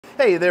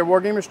Hey there,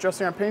 Wargamers,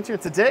 Justin on Paint here.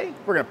 Today,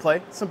 we're going to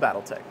play some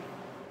Battletech.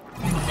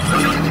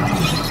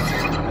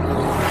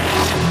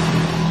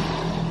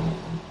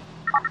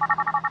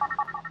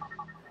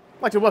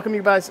 I'd like to welcome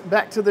you guys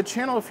back to the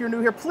channel. If you're new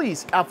here,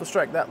 please alpha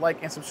strike that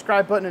like and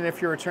subscribe button. And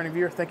if you're a returning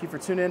viewer, thank you for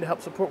tuning in to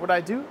help support what I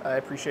do. I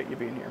appreciate you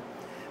being here.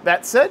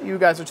 That said, you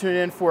guys are tuning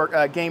in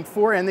for Game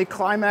 4 and the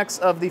climax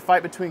of the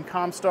fight between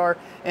ComStar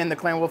and the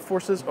Clan Wolf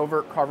forces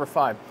over Carver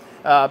V.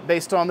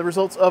 Based on the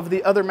results of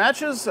the other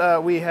matches,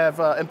 we have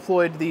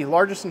employed the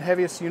largest and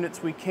heaviest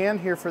units we can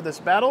here for this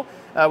battle,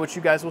 which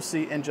you guys will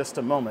see in just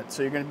a moment.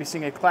 So you're going to be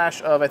seeing a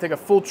clash of, I think, a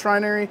full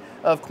trinary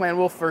of Clan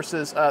Wolf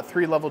versus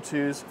 3 level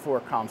 2s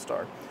for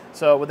ComStar.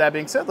 So with that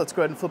being said, let's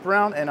go ahead and flip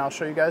around and I'll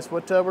show you guys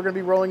what we're going to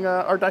be rolling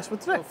our dice with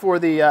today. For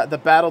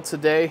the battle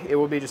today, it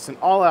will be just an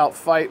all-out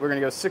fight. We're going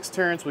to go 6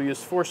 turns. We'll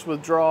use force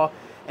withdraw,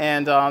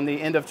 and on the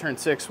end of turn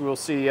 6, we'll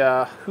see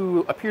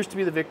who appears to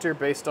be the victor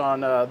based on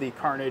the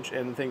carnage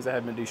and the things that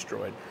have been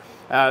destroyed.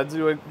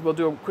 We'll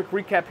do a quick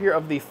recap here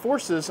of the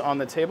forces on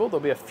the table. There'll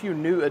be a few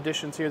new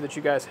additions here that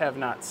you guys have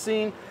not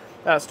seen.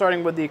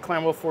 Starting with the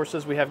Clan Wolf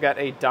forces, we have got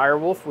a Dire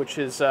Wolf, which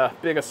is a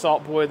big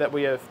assault boy that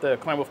the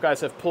Clan Wolf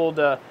guys have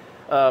pulled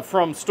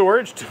from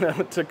storage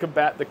to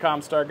combat the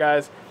ComStar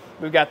guys.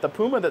 We've got the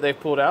Puma that they've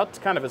pulled out. It's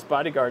kind of his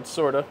bodyguard,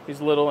 sort of.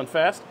 He's little and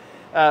fast.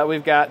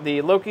 We've got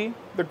the Loki,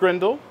 the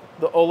Grendel,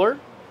 the Uller,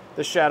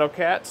 the Shadow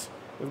Cats.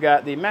 We've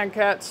got the Mad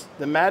Cats,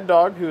 the Mad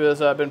Dog, who has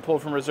been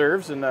pulled from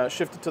reserves and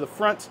shifted to the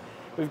front.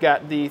 We've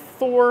got the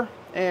Thor,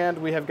 and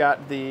we have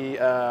got the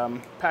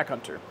Pack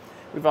Hunter.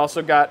 We've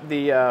also got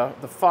the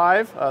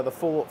 5, the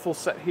full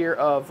set here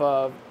of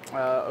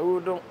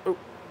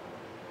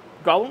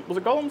Golem. Was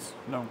it Golems?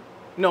 No.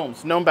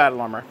 Gnomes, gnome battle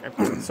armor.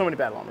 So many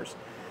battle armors.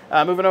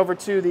 Moving over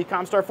to the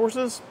ComStar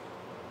forces.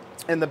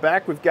 In the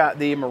back, we've got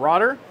the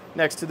Marauder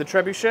next to the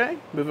Trebuchet.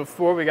 Moving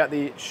forward, we got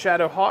the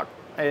Shadow Hawk,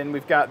 and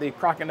we've got the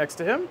Crockett next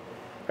to him.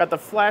 Got the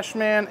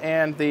Flashman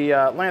and the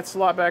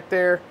Lancelot back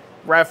there,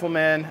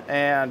 Rifleman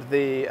and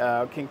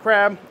the King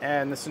Crab,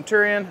 and the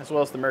Centurion, as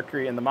well as the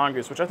Mercury and the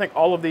Mongoose, which I think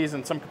all of these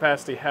in some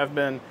capacity have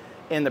been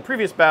in the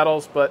previous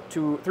battles, but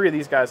 3 of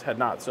these guys had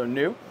not, so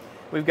new.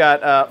 We've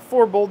got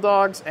 4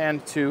 Bulldogs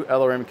and 2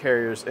 LRM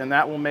carriers, and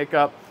that will make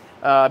up,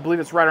 I believe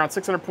it's right around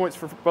 600 points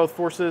for both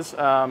forces.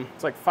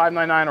 It's like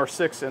 599 or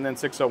 6, and then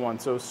 601,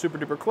 so super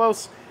duper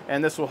close,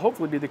 and this will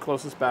hopefully be the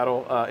closest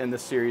battle in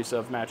this series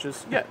of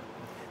matches yet.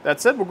 That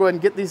said, we'll go ahead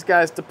and get these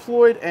guys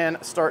deployed and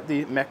start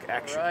the mech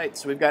action. All right,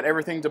 so we've got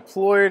everything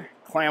deployed.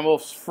 Clan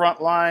Wolf's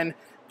front line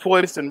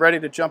poised and ready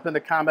to jump into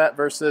combat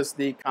versus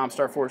the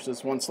ComStar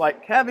forces. One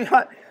slight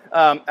caveat,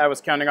 I was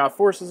counting off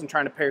forces and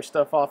trying to pair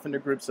stuff off into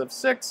groups of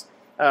 6.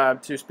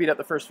 To speed up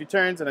the first few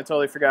turns, and I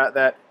totally forgot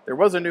that there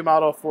was a new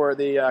model for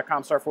the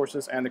ComStar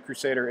forces, and the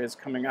Crusader is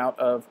coming out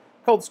of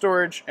cold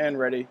storage and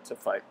ready to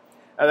fight.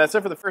 That's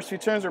it for the first few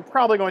turns. We're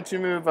probably going to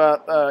move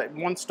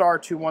 1 star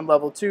to 1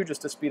 level 2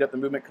 just to speed up the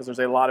movement because there's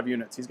a lot of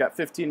units. He's got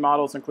 15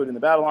 models, including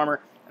the battle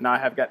armor, and I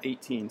have got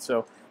 18.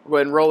 So we'll go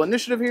ahead and roll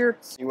initiative here,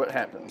 see what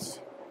happens.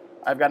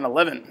 I've got an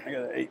 11. I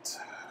got an 8.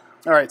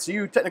 All right, so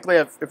you technically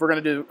have, if we're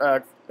going to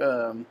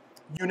do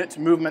unit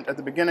movement at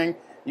the beginning,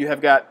 you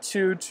have got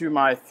 2 to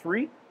my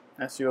 3.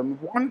 So you'll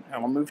move 1, and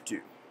I'll move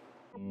 2.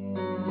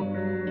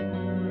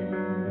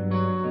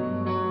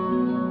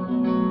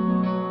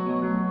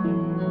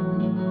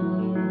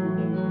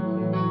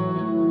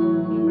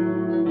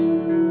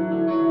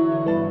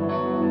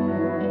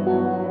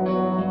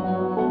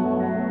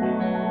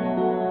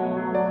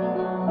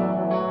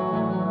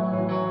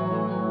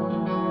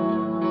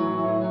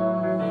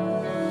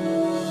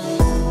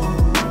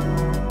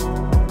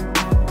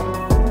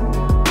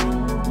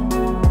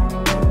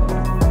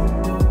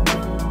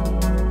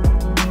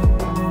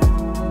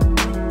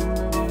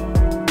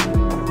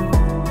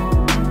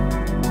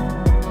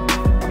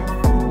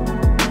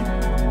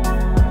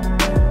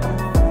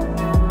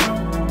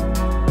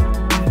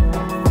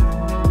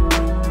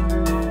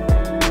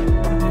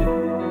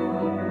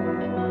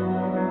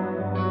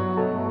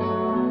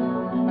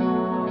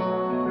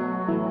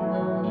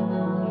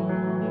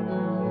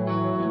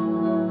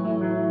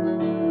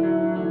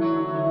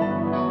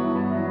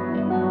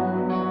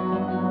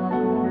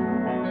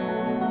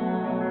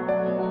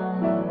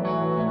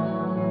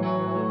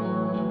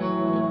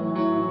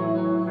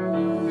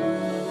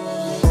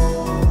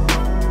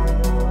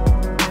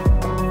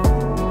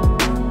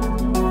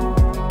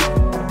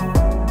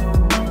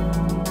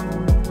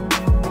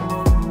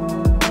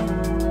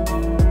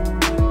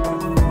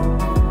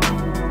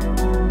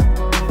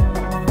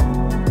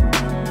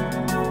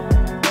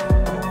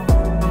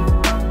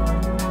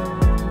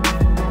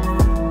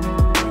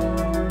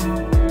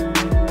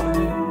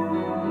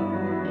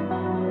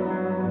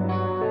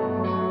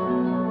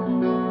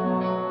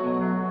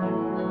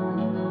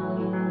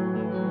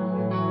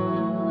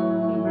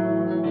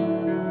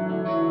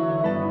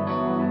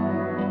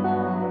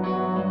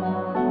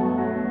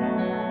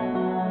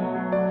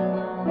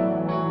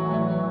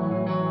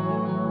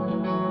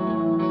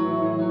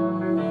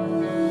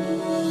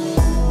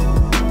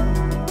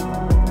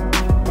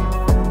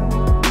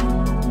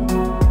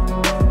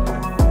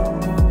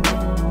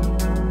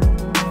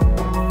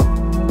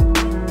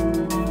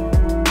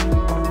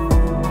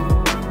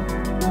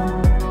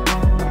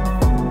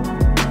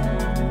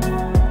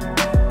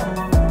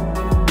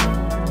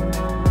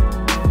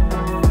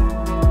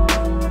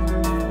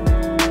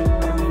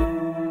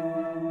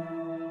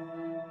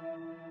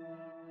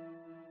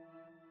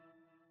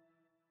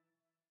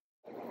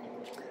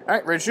 All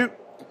right, ready to shoot?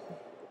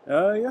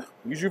 Yeah.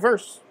 Use you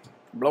first.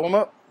 Blow them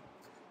up.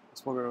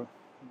 Let's go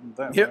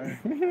that Yep.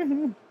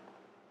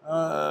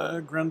 way.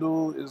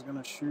 Grendel is going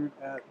to shoot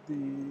at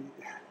the...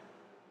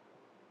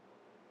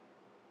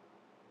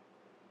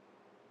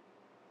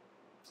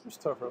 Who's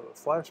tougher, the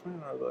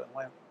Flashman or the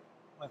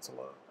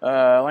Lancelot?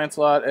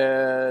 Lancelot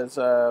is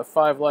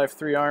 5 life,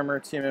 3 armor,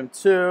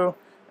 TMM2,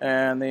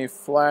 and the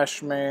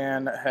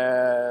Flashman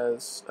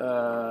has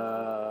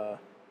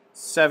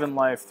 7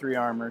 life, 3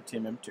 armor,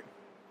 TMM2.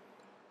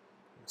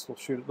 Guess we'll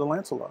shoot at the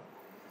Lancelot.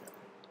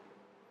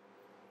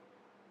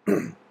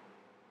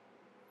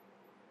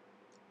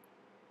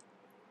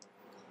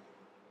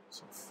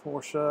 So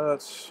 4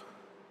 shots.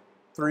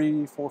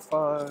 3, 4,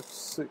 5,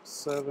 6,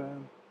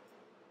 7,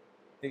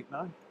 8,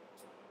 9.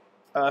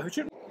 Who's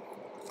shooting?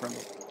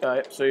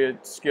 Yep, so you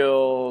had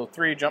skill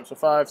 3, jumps to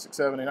 5, 6,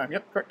 7, 8, 9.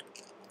 Yep, correct.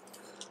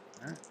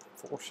 All right,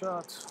 4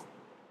 shots.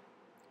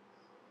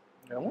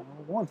 Got one.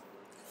 1.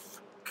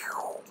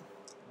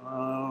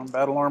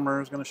 Battle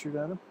armor is going to shoot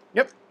at him.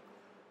 Yep.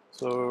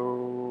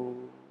 So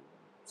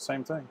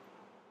same thing.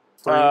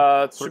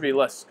 It should be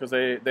less because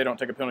they don't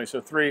take a penalty. So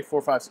 3,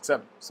 4, 5, 6,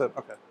 7. 7.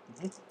 Okay.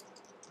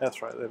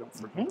 That's right. They don't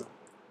forget that.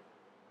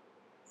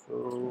 So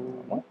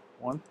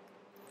 1.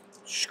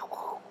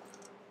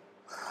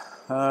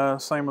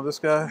 Same with this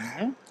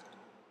guy.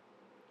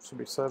 Should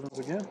be 7s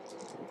again.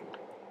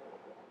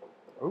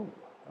 Oh,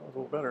 that was a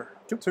little better.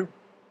 2.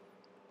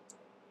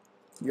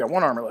 You got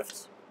 1 armor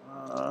lift.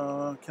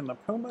 Can the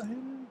Puma hit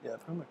him? Yeah,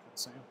 Puma can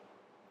see him.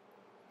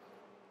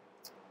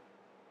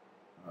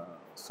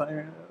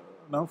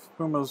 No,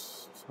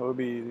 Puma's, so it would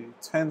be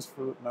 10s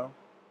for, no.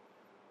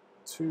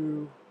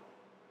 2.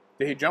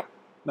 Did he jump?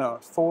 No,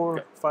 4,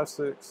 Okay. 5,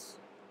 6,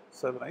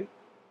 7, 8.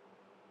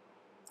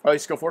 Oh,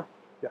 he's skill 4?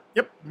 Yeah.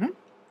 Yep.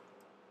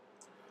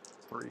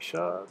 3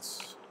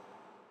 shots.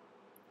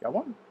 Got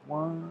 1.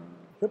 1.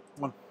 Yep,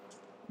 1.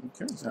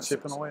 Okay. He's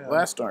chipping away.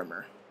 Last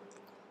armor.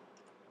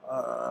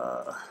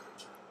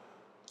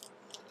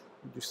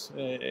 Would you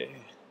say?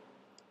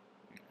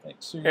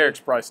 Thanks. Eric's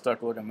probably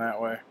stuck looking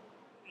that way.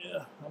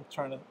 Yeah, I'm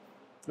trying to.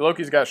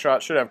 Loki's got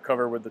shot. Should have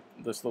cover with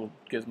this little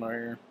gizmo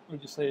here.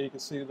 Would you say you can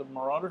see the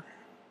Marauder?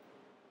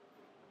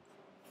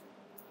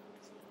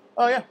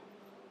 Oh, yeah.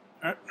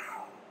 All right.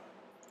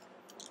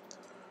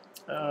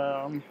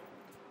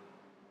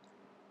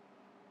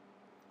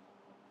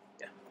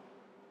 Yeah.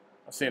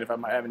 I'll see if I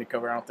might have any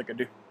cover. I don't think I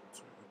do. 2,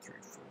 3,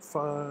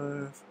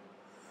 4, 5,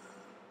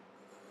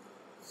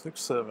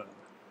 6, 7.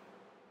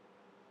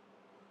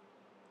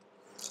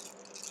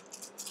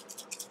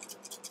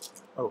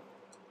 Oh.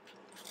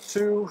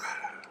 2.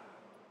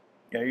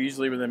 Yeah, you're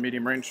usually within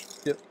medium range.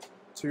 Yep.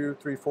 2,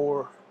 3,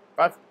 4,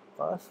 5.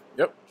 5.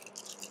 Yep.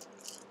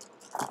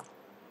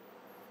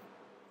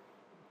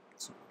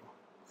 So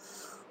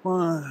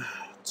 1,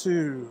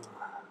 2,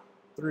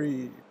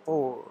 3,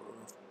 4,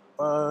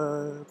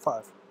 5,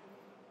 5.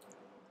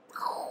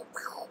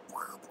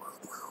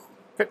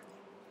 Okay.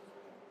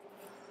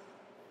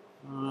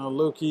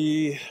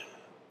 Loki.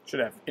 Should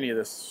have any of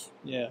this.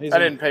 Yeah, I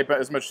didn't pay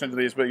as much attention to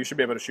these, but you should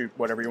be able to shoot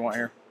whatever you want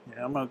here.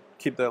 Yeah, I'm gonna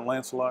keep that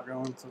Lancelot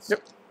going.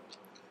 Yep.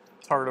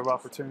 Target of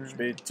opportunity. Should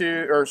be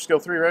 2 or skill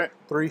 3, right?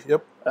 3.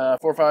 Yep.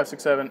 4, 5,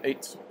 6, 7,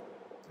 8.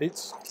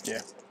 8s.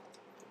 Yeah.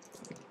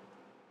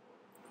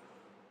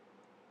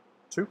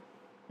 2.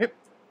 Yep.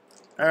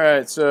 All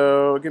right.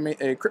 So give me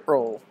a crit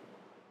roll.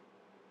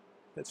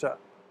 Headshot.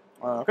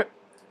 Okay.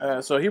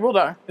 So he will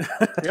die.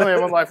 He only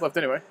has 1 life left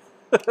anyway.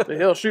 So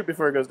he'll shoot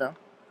before he goes down.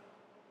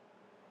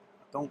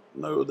 Don't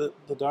know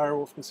that the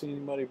Direwolf can see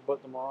anybody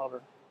but the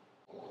Marauder.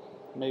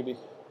 Maybe.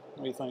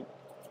 What do you think?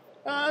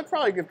 I'd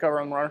probably give cover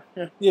on the runner.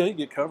 Yeah. Yeah, he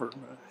get covered.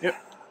 But... Yep.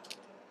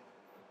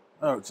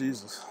 Oh,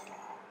 Jesus.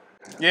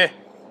 Yeah.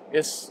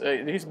 It's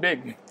he's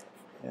big.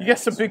 Yeah, You got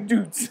some big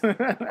dudes.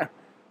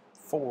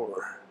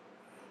 4,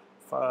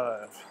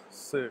 5,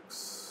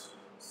 6,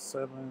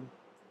 7,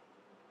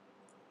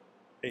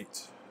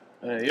 8.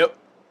 Yep.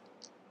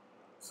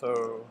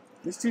 So.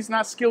 This dude's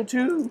not skill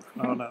 2.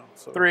 Oh no.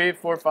 So 3,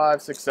 4,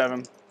 5, 6,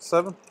 7.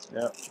 7.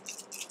 Yep.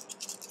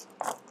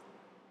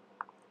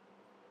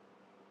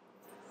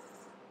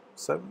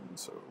 7.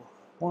 So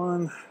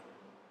 1,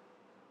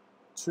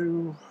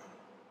 2,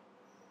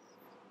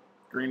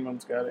 Green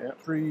one's got it.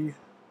 Yep. 3,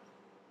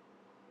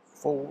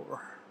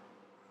 4.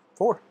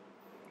 4.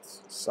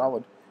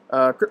 Solid.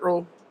 Crit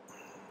roll.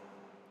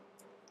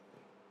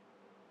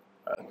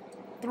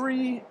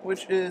 3,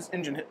 which is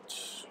engine hit.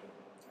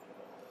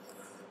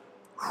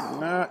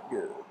 Not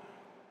good.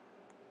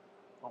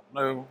 Don't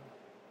know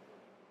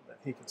that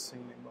he can see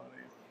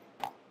anybody.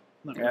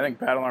 No. Yeah, I think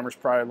battle armor's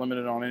probably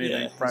limited on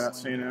anything. Yeah, Probably not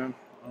he's seeing him.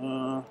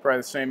 Probably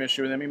the same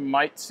issue with him. He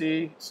might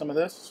see some of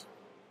this.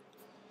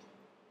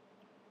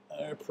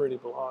 They're pretty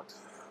blocked.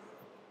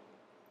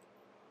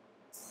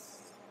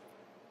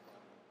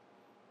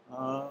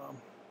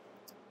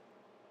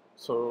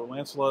 So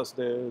Lancelot's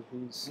dead.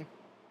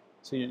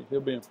 He'll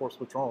be in forced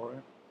withdrawal,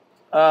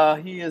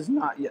 right? He is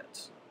not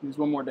yet. He's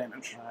 1 more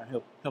damage.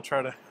 He'll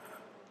try to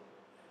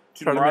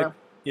Marauder?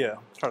 yeah.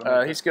 Try to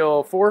make he's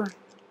skill 4.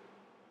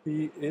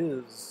 He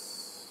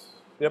is.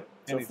 Yep.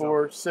 So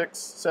 4, 6,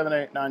 7,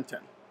 8, 9, 10.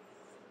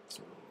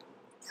 So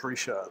 3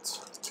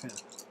 shots. 10.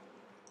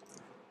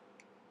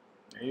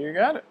 You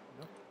got it.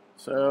 Yep.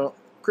 So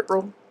crit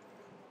roll.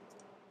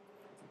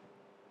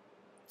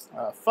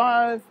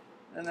 5,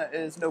 and that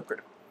is no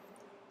critical.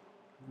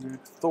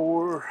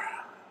 Thor.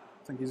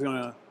 I think he's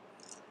gonna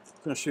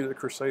shoot at the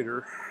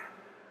Crusader.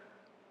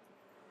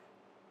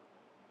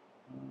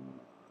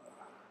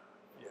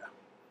 Yeah.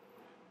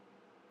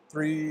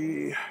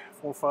 3,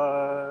 4,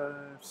 5,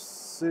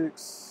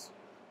 6.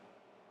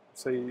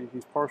 Say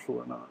he's partial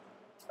or not.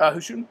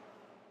 Who's shooting?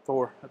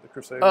 Thor at the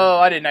Crusader. Oh,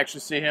 I didn't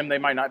actually see him. They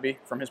might not be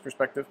from his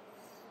perspective.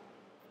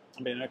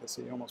 I mean, I can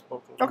see almost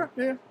both of them.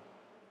 Okay, yeah.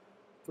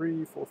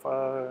 3, 4,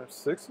 5,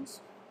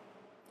 6s.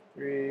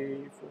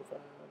 3, 4, 5.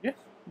 Yes.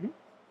 I don't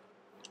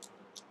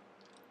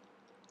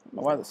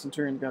know why the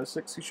Centurion got a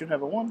 6. He should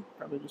have a 1.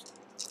 Probably just.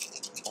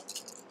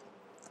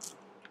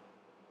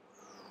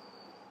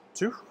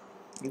 2.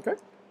 Okay.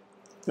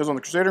 Goes on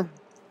the Crusader.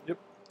 Yep.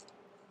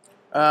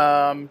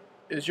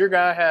 Does your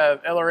guy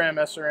have LRM,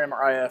 SRM,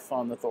 or IF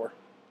on the Thor?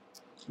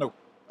 No.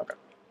 Okay.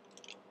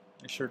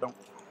 They sure don't.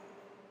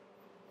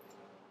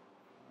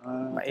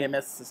 My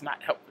AMS is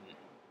not helping.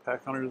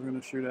 Pack Hunter is going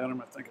to shoot at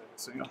him. I think I can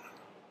see him.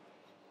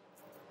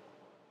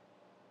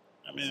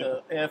 I mean,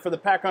 So, yeah, for the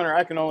Pack Hunter,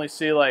 I can only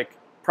see like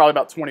probably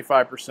about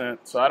 25%.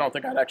 So I don't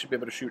think I'd actually be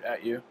able to shoot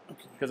at you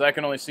because I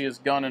can only see his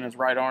gun and his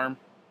right arm.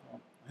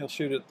 he'll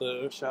shoot at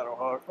the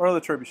Shadowhawk or the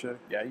Trebuchet.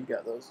 Yeah, you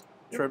got those.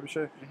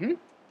 Trebuchet. Mm-hmm.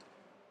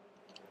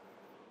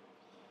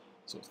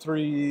 So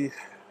 3,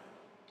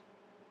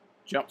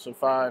 Jump, so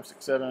 5,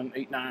 6, 7,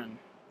 8, 9.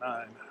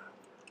 9.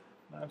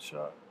 9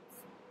 shot.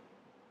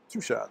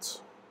 2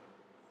 shots.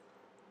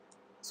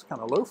 It's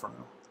kind of low for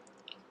him.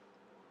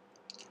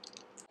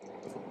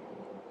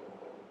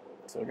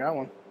 So I got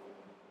one.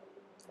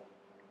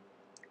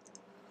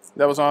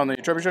 That was on the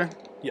Trebuchet?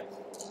 Yeah.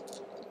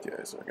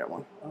 Okay, so I got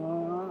one.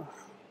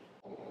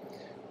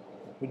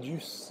 Would you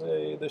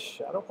say the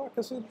Shadowhawk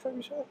is the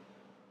Trebuchet?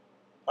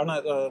 Or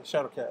not,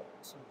 Shadowcat.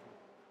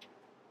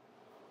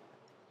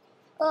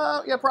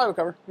 Yeah, probably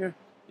cover. Yeah.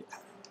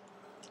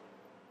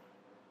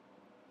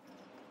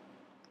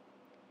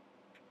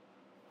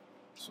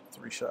 So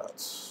 3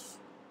 shots.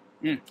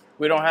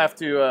 We don't have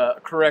to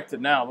correct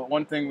it now, but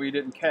one thing we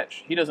didn't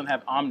catch, he doesn't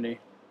have Omni.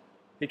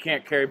 He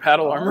can't carry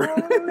battle armor.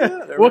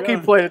 Yeah, we'll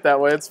keep playing it that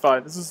way. It's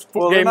fine. This is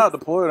well, game. they're not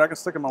deployed. I can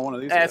stick them on one of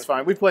these. It's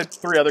fine. We played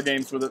 3 other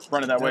games with it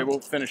running that way. We'll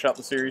finish out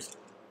the series.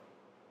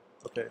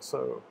 Okay,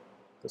 so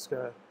this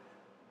guy.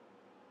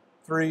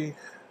 3. Did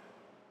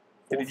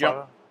 4, he jump?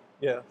 5.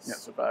 Yeah. Yeah,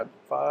 so 5.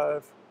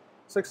 5,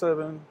 6,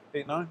 7,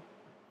 8, 9.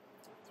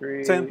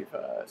 3, 10.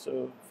 5.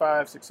 So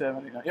 5, 6,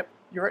 7, 8, 9. Yep,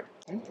 you're right.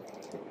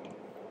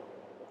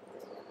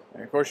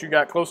 And of course, you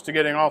got close to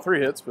getting all 3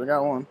 hits, but I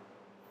got one.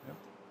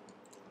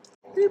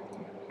 Yep.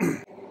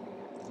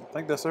 I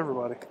think that's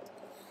everybody.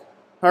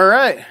 All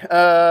right.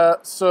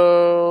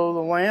 So the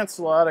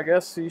Lancelot, I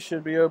guess he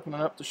should be opening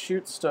up to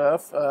shoot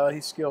stuff.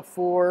 He's skill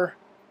 4.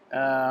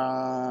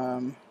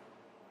 5,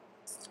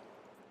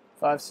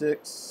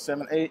 6,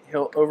 7, 8.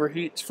 He'll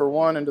overheat for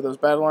 1 into those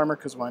battle armor,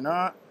 because why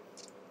not?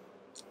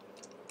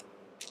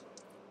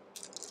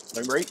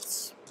 No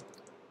rates.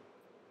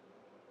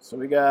 So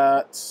we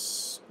got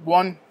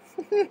 1.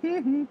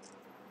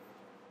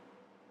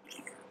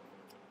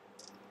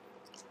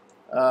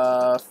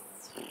 I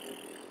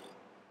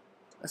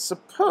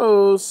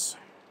suppose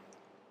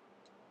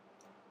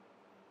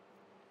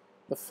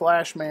the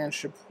Flash Man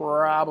should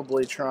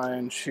probably try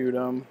and shoot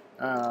him.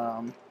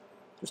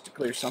 Just to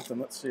clear something.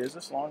 Let's see. Is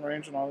this long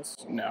range and all this?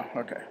 No.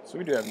 Okay. So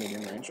we do have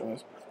medium range on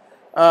this.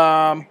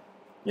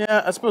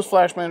 Yeah, I suppose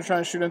Flash Man is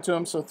trying to shoot into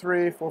him. So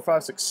 3, 4,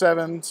 5, 6,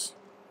 7s.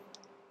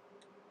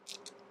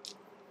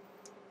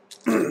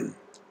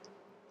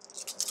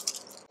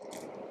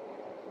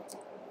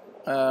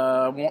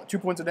 2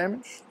 points of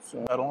damage.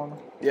 So Battle armor?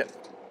 yep.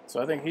 So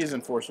I think he's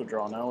in force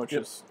withdrawal now, which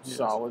is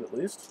solid at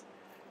least.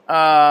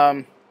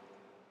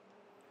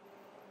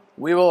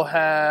 We will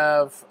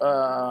have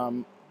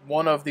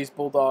one of these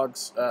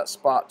bulldogs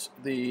spot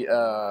the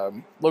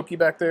Loki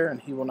back there, and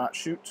he will not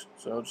shoot.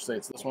 So I'll just say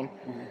it's this one.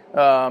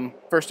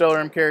 First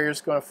LRM carrier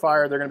is going to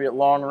fire. They're going to be at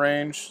long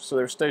range, so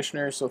they're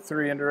stationary. So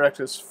 3 indirect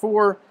is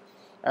 4.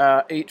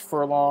 8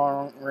 for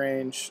long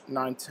range,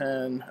 9,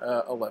 10,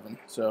 11.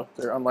 So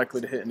they're unlikely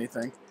to hit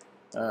anything.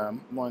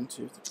 1,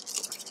 2, 3,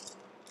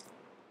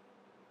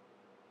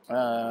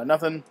 4.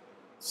 Nothing.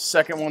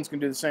 Second one's going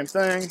to do the same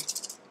thing.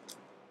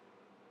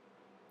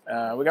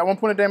 We got 1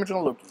 point of damage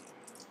on the Loki.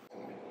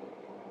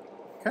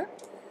 Okay.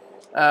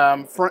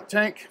 Front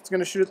tank, it's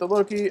going to shoot at the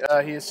Loki.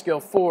 He is skill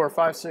 4,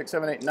 5, 6,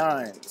 7, 8,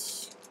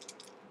 9s.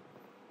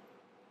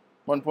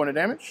 1 point of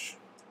damage.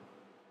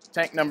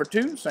 Tank number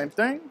 2, same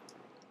thing.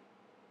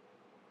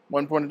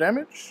 1 point of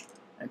damage.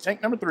 And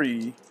tank number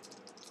 3.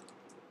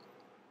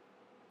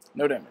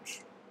 No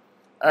damage.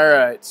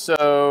 Alright,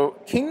 so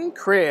King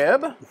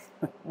Crab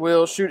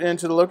will shoot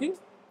into the Loki.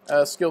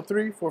 Skill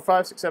 3, 4,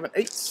 5, 6, 7,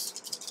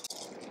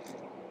 8s.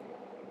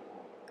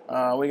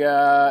 We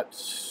got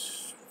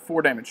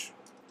 4 damage.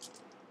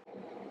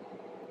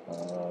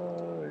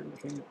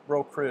 He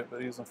roll crit,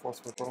 but he's in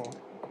force withdrawal.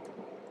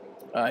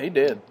 He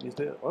did. He's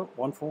dead. Oh,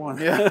 1 for 1.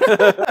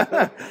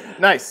 Yeah.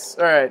 Nice.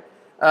 All right.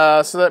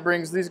 So that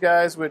brings these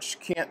guys, which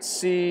can't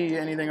see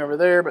anything over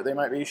there, but they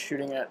might be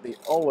shooting at the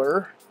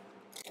Uller.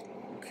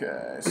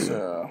 Okay,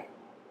 so...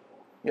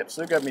 Yep,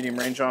 so they've got medium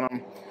range on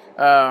them.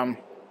 All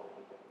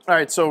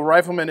right, so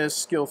Rifleman is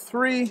skill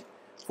 3,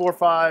 4,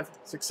 5,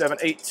 6, 7,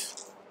 8.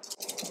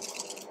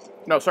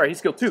 No, sorry, he's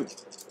skill 2.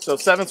 So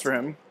 7's for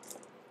him.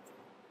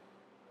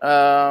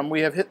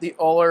 We have hit the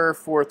Uller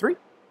for 3.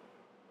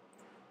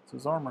 It's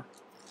his armor.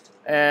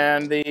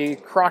 And the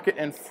Crockett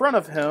in front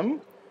of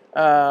him,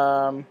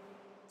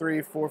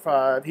 3, 4,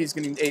 5. He's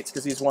getting 8s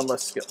because he's 1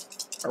 less skill,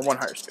 or 1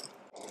 higher skill.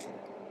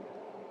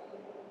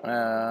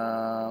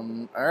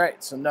 All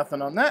right, so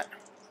nothing on that.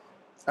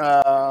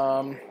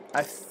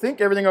 I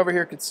think everything over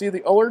here could see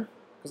the Uller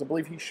because I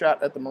believe he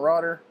shot at the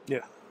Marauder.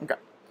 Yeah. Okay.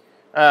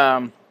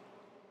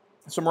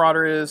 So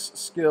Marauder is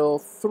skill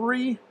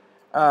 3.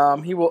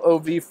 He will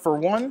OV for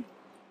 1.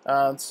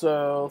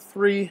 So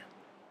 3,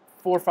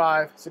 4,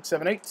 5, 6,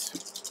 7, 8.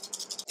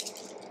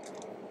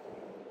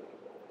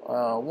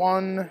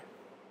 1,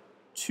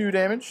 2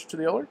 damage to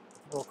the Uller.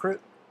 Roll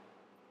crit.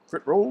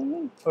 Crit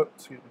roll. Oh,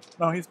 excuse me.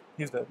 No, he's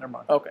dead. Never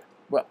mind. Okay.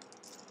 Well,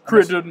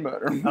 crit doesn't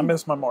matter. I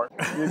missed my mark.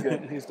 You're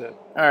good. He's dead.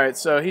 All right,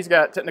 so he's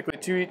got technically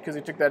 2 eat because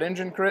he took that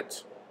engine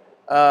crit.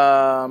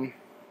 The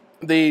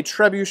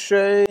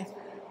Trebuchet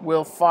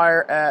will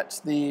fire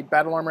at the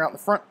battle armor out in the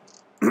front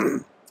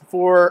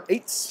for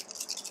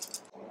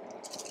 8s.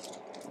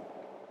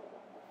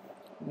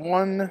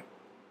 1,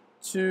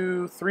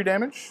 2, 3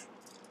 damage.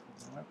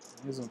 All right.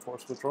 He's in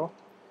force withdrawal.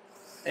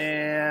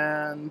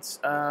 And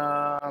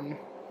I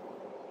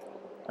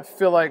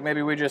feel like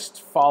maybe we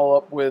just follow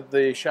up with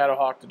the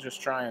Shadowhawk to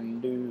just try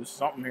and do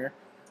something here.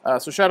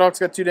 So Shadowhawk's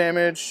got 2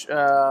 damage,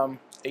 8s.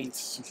 You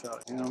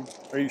shot at him.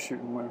 Are you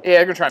shooting where? Yeah,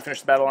 I'm going to try and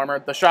finish the battle armor.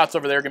 The shots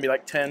over there are going to be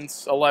like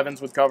 10s,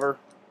 11s with cover.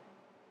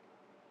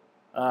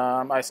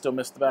 I still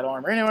missed the battle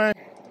armor anyway.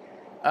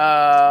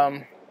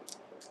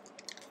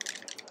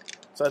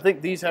 So I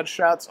think these had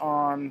shots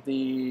on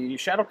the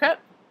Shadowcat.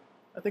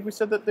 I think we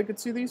said that they could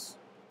see these.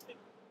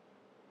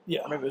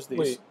 Yeah. Maybe it was these.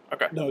 Wait.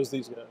 Okay. No, it's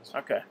these guys.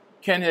 Okay.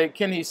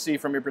 Can he see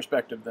from your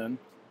perspective then?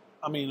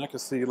 I mean, I can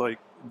see like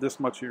this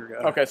much of your guy.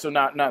 Okay, so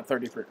not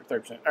 30%.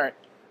 All right.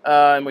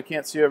 And we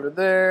can't see over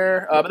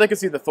there, but they can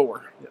see the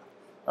Thor. Yeah.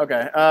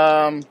 Okay.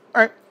 All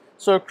right.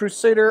 So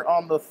Crusader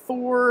on the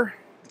Thor.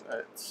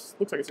 It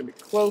looks like it's gonna be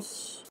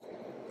close.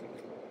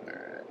 All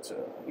right.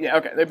 So yeah.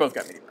 Okay. They both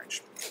got medium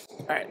range.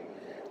 All right.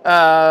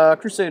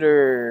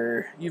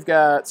 Crusader, you've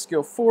got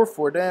skill 4,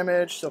 4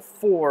 damage. So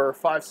 4,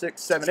 5,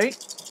 6, 7,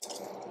 8.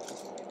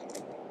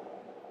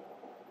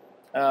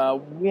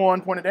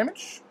 1 point of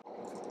damage.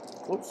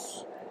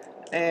 Close.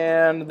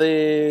 And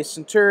the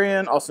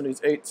Centurion also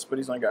needs 8s, but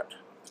he's only got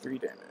 3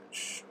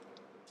 damage.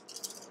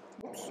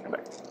 Oops, come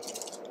back.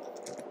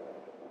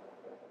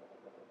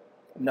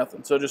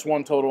 Nothing. So just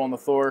 1 total on the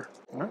Thor.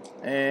 Right.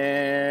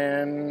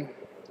 And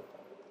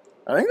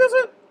I think that's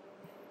it.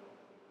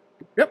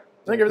 Yep. I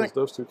think everything.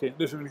 Those two can't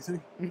do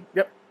anything.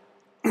 Yep.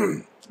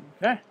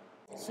 Okay.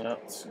 So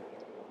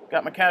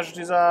got my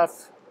casualties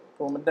off.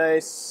 Pull my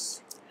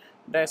dice.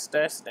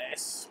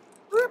 Dice.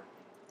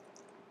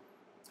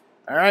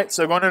 All right,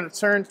 so going into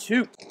turn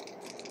 2.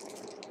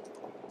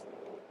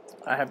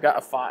 I have got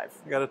a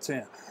 5. I got a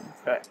 10.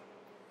 Okay.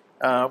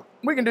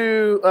 We can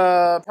do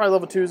probably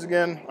level 2s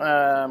again.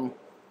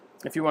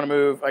 If you want to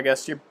move, I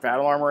guess your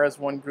battle armor as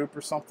 1 group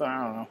or something.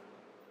 I don't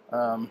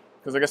know.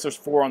 Because I guess there's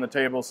 4 on the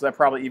table, so that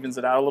probably evens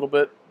it out a little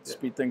bit. Yeah.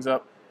 Speed things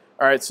up.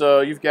 All right,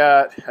 so you've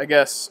got, I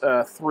guess,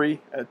 3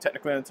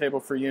 technically on the table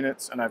for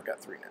units, and I've got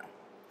 3 now.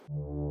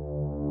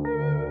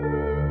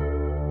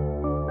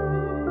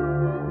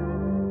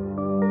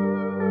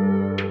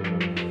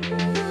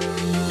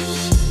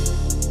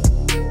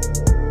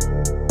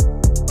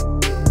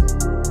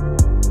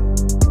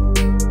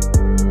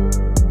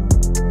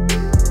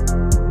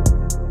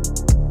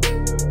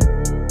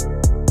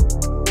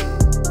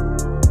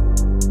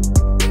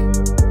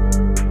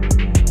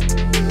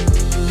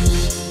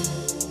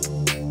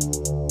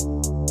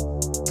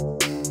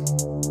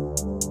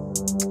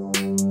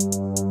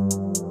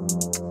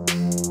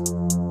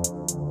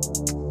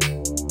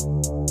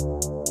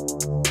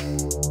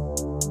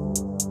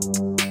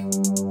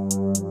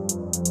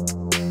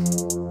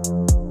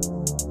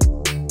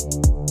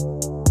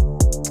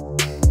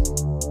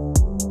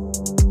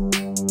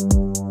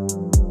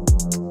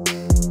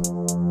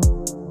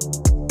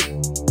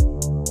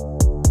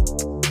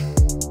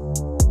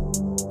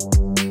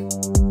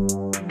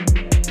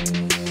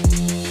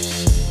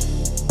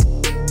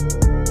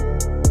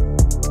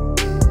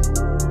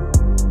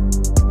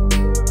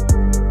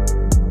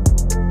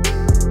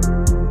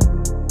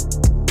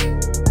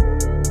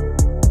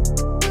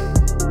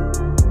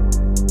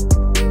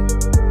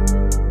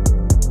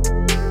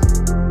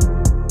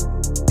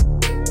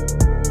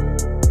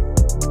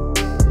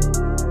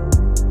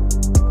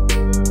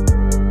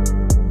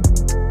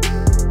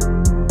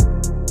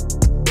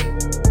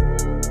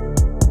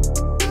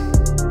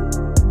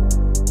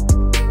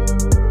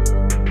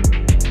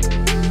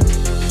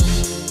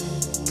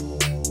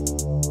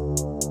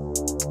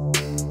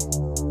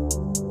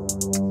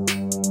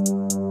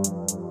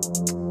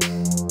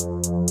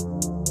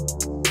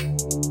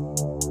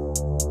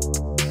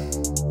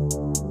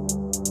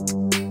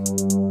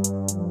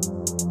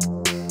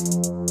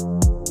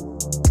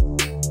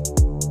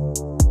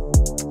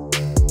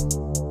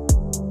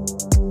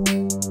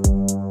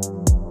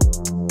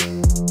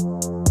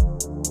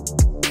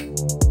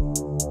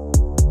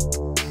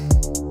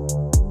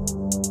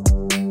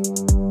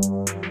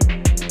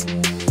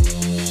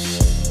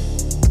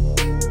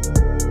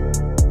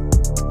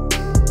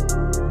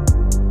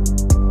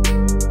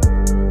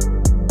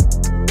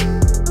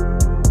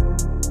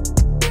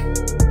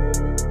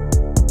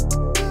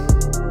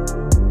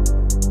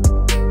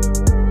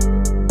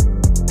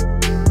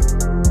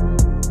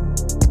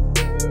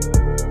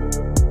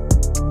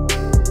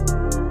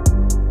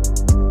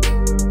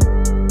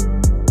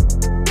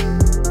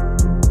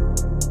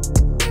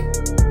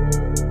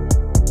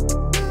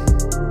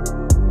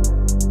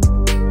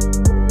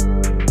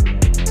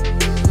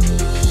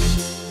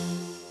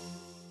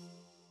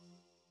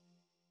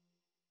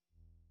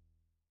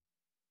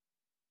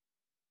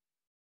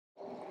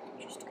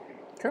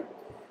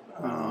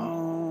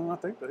 I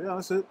think that, yeah,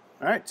 that's it.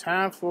 All right,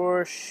 time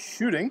for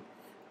shooting.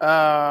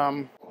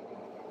 Okay,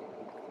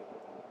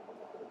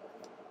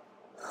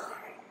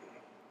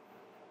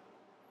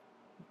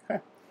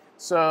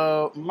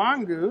 so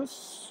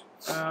Mongoose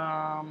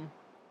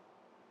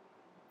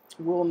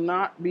will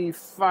not be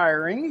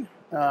firing.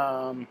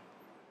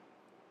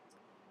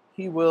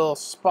 He will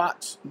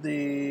spot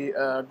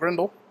the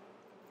Grindle.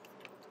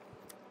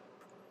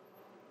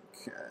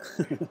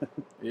 Okay.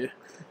 Yeah.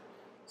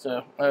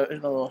 So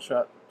there's no little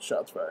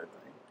shots fired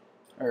thing,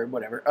 or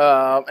whatever.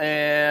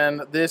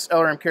 And this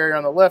LRM carrier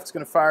on the left is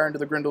going to fire into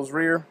the Grindle's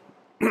rear.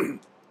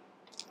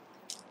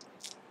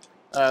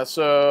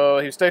 So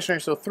he's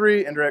stationary, so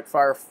 3, indirect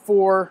fire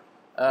 4.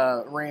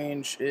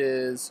 Range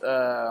is 6.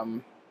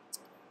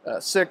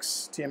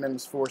 TMM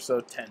is 4,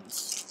 so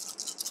 10s.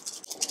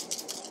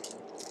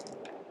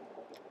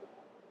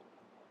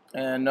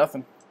 And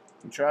nothing.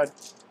 He tried.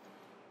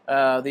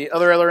 The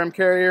other LRM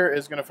carrier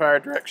is going to fire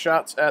direct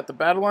shots at the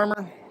battle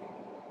armor.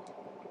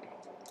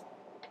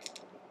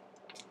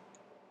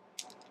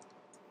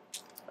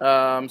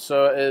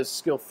 So it is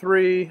skill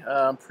 3.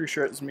 I'm pretty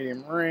sure it's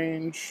medium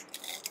range.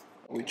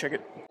 We check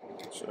it.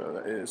 So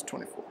that is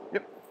 24.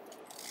 Yep.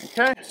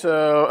 Okay,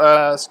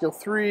 so skill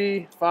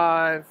 3,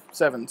 5,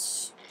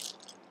 7s.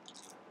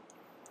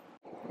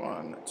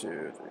 1, 2,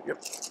 3.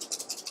 Yep.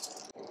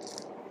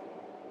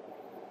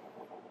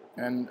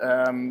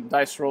 And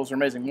dice rolls are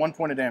amazing. 1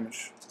 point of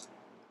damage.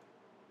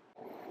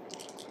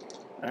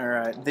 All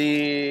right.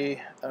 The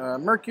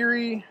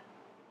Mercury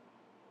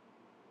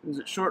is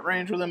at short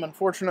range with him,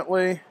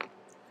 unfortunately.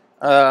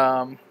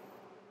 Has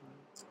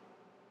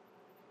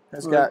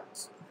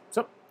got...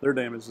 So, their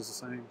damage is the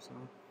same, so...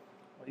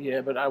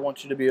 Yeah, but I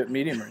want you to be at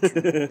medium range.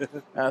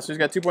 So he's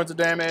got 2 points of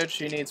damage.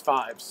 He needs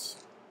 5s.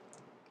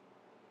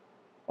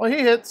 Well, he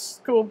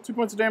hits. Cool. 2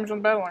 points of damage on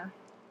the battle armor.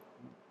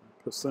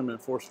 Puts them in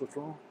force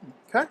withdrawal.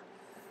 Okay.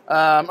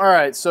 All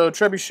right. So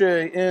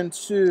Trebuchet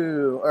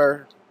into,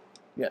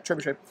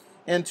 Trebuchet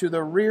into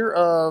the rear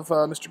of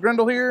Mr.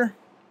 Grindle here.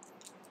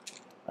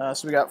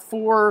 So we got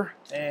 4,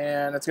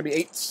 and it's gonna be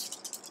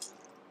 8s.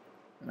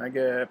 And I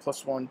get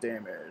 +1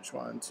 damage.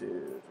 1,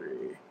 2, 3.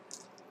 All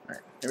right.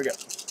 Here we go.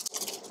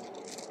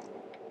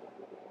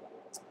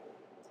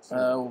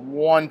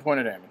 1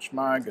 point of damage.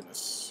 My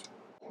goodness.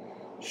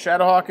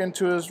 Shadowhawk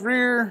into his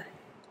rear.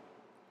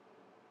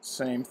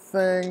 Same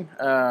thing.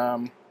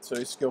 So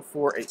he's skill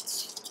 4,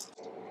 8s.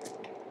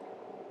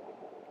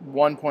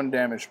 1 point of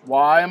damage.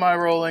 Why am I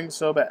rolling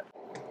so bad?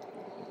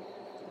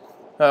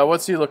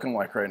 What's he looking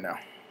like right now?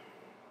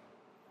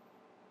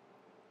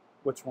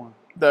 Which one?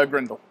 The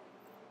Grindle.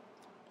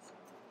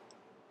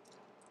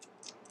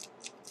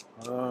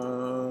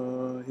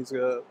 He's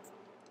got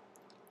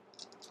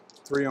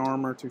 3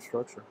 armor, 2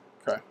 structure.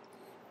 Okay.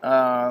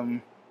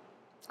 I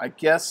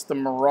guess the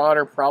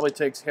Marauder probably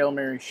takes Hail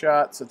Mary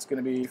shots. It's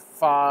going to be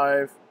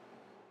 5,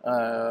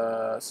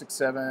 6,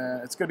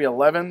 7. It's going to be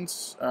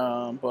 11s,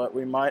 but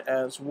we might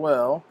as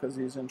well because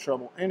he's in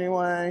trouble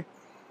anyway.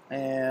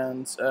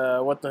 And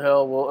what the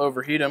hell, we'll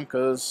overheat him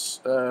because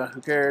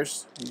who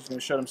cares? He's going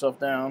to shut himself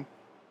down.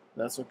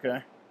 That's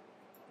okay.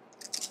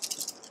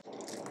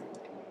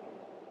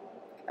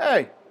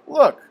 Hey,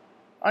 look,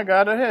 I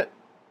got a hit.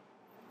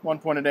 1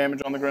 point of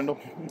damage on the Grindle.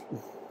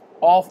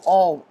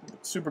 all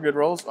super good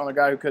rolls on a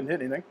guy who couldn't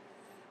hit anything.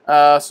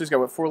 So he's got,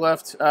 what, 4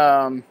 left?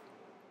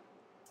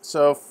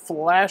 So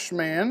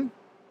Flashman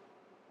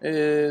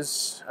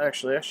is...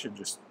 Actually, I should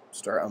just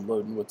start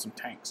unloading with some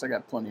tanks. I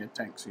got plenty of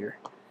tanks here.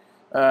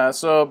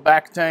 So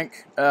back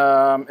tank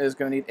is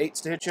going to need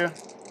 8s to hit you.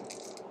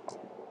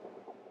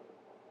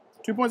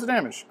 2 points of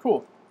damage.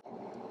 Cool.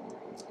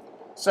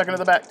 Second of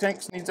the back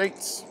tanks needs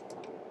 8s.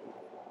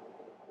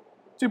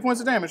 2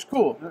 points of damage.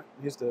 Cool.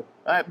 He's dead.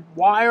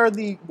 Why are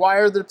the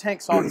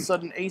tanks all of a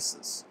sudden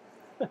aces?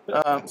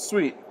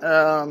 Sweet.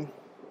 All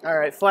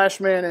right,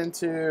 Flashman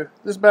into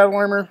this battle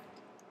armor.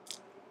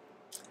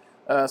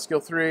 Skill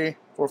 3,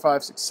 4,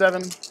 5, 6,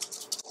 7.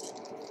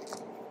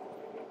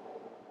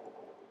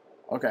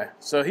 Okay,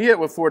 so he hit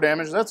with 4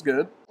 damage. That's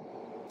good.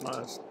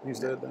 Nice. He's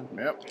dead then.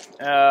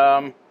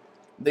 Yep.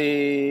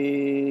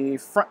 The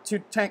front 2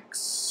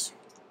 tanks,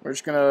 we're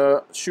just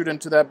gonna shoot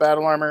into that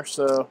battle armor.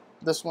 So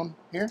this one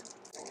here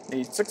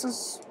needs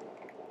 6s.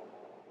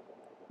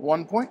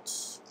 1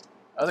 point.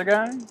 Other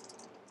guy.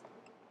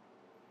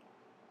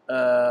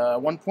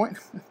 1 point.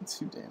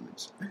 2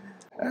 damage.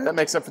 That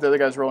makes up for the other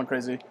guys rolling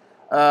crazy.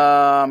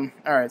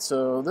 Alright,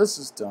 so this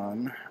is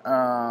done.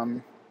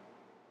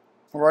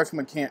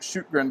 Rifleman can't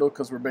shoot Grindle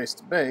because we're base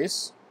to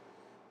base.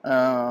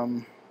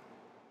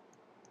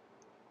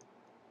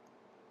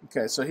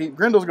 Okay, so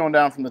Grindle's going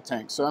down from the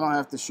tank, so I don't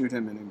have to shoot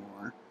him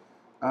anymore.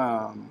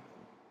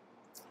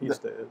 He's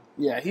dead.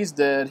 Yeah, he's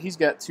dead. He's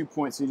got 2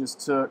 points he just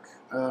took.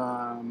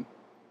 I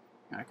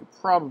could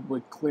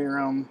probably clear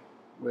him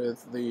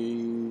with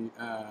the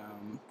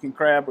King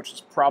Crab, which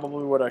is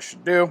probably what I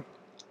should do.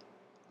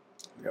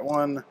 We got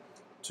 1,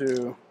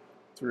 2,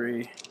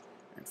 3,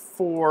 and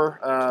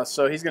 4.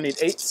 So he's going to need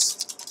 8s.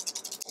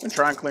 I'm going to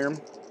try and clear him.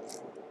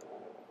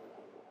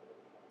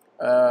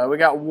 We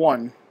got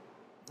 1.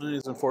 And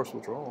he's in force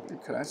withdrawal.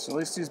 Okay, so at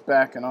least he's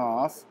backing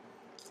off.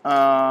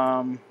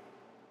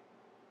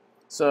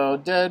 So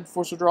dead,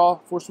 force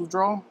withdrawal, force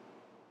withdrawal,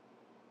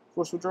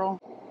 force withdrawal.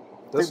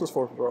 This was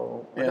force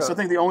withdrawal. Yeah, so I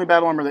think the only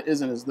battle armor that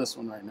isn't is this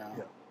one right now.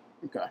 Yeah.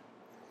 Okay.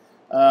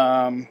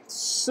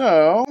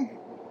 So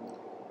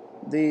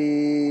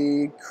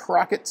the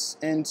Crockett's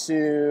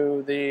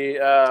into the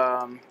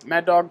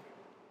Mad Dog.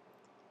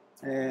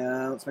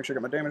 And let's make sure I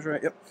got my damage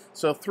right. Yep.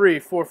 So 3,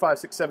 4, 5,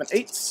 6, 7,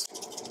 8.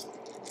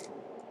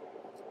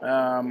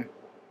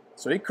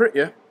 So he crit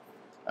you.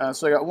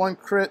 So I got 1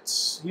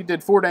 crit. He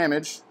did 4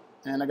 damage,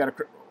 and I got a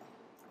crit roll.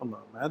 On the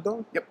Mad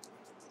Dog? Yep.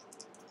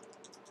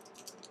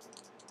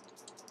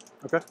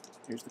 Okay.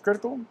 Here's the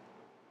critical.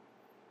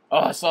 Oh,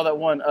 I saw that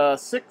one.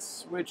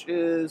 6, which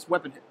is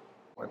weapon hit.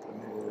 Weapon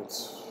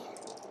hits.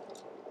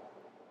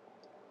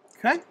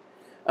 Okay.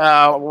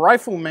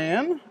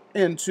 Rifleman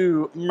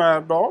into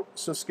Mad Dog.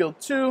 So skill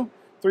 2,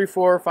 3,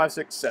 4, 5,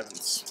 6,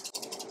 7s.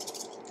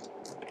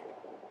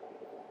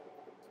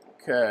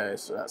 Okay,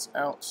 so that's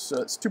out.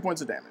 So it's 2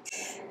 points of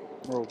damage.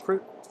 Roll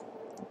crit.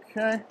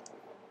 Okay.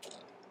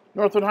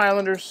 Northwood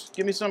Highlanders,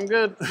 give me something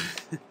good.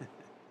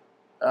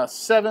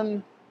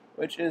 7,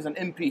 which is an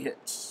MP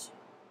hit.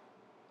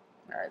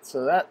 Alright,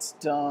 so that's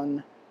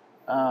done.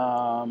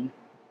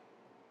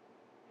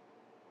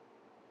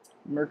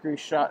 Mercury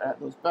shot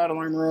at those battle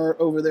armor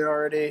over there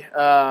already.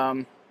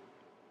 I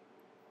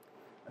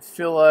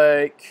feel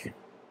like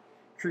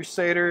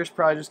Crusader's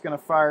probably just going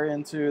to fire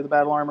into the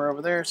battle armor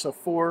over there. So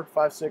 4,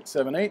 5, 6,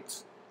 7,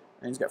 8.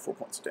 And he's got 4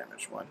 points of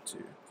damage. 1, 2,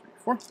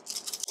 3,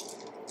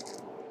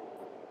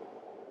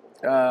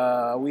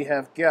 4. We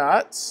have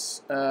got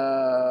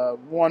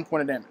 1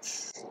 point of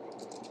damage.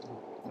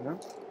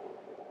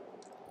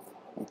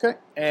 Okay,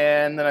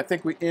 and then I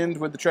think we end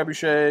with the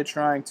Trebuchet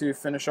trying to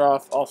finish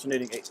off, also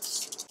needing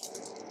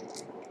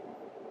 8s.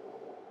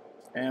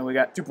 And we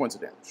got 2 points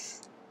of damage.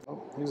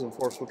 Oh, he's in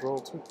force withdrawal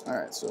too.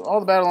 Alright, so all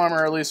the battle armor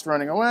are at least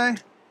running away.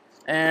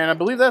 And I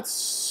believe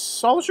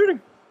that's all the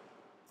shooting.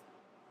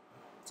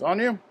 It's on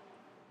you.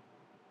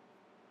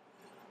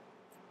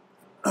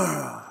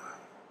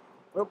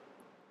 Let's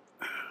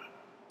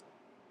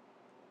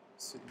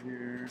see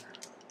here.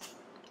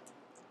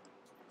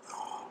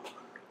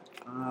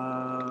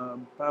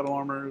 Battle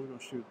armor is going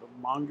to shoot the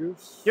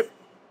mongoose. Yep.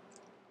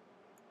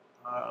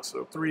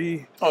 So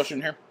 3. Oh,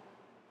 shooting here.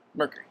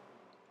 Mercury.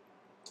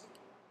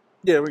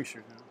 Yeah, we can shoot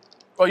him.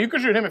 Well, you can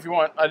shoot him if you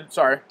want.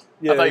 Sorry.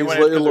 Yeah, I thought you he's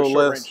went a little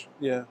less. range.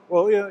 Yeah.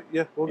 Well,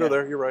 yeah. We'll go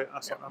there. You're right.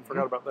 I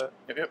forgot about that.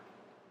 Yep.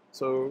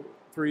 So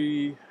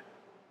 3,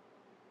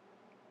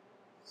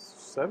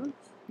 7.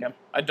 Yeah.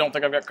 I don't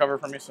think I've got cover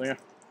from you, so yeah.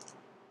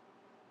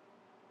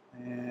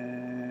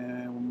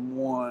 And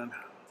 1.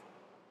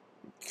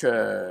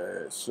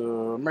 Okay,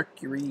 so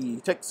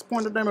Mercury takes a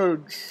point of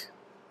damage.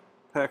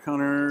 Pack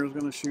Hunter is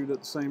going to shoot at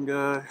the same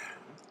guy.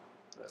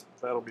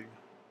 That'll be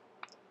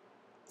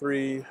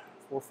 3,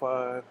 4,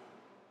 5,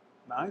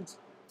 9s.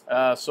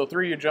 So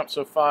 3 you jump,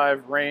 so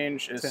 5.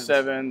 Range is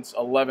 7s,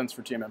 11s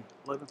for TMM.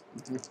 11.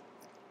 Mm-hmm.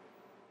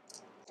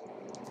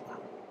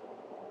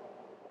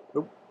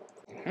 Nope.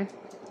 Mm-hmm.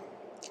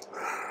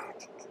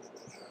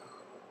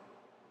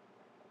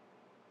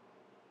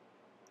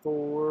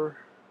 4.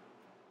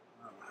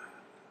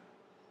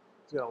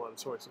 He's got a lot of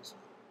choices.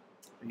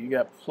 You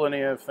got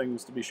plenty of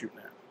things to be shooting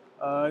at.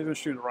 He's going to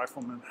shoot a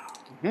rifleman.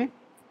 Mm-hmm.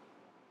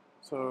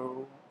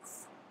 So,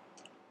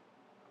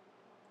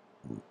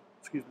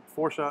 excuse me,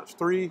 4 shots.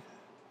 3,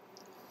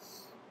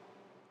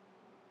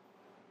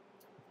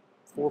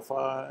 4,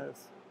 5,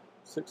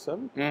 6,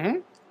 7.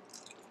 Mm-hmm.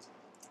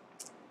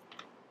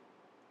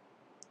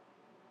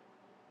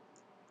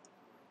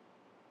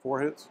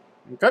 4 hits.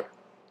 Okay.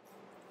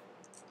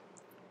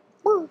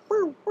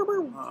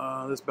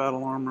 This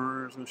battle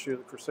armor is going to shoot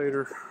the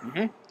Crusader.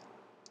 Mm-hmm.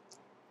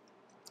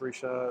 3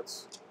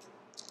 shots.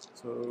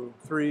 So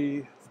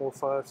 3, 4,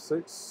 5,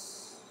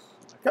 6.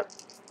 Okay.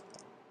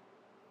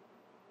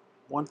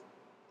 1.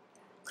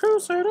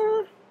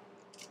 Crusader.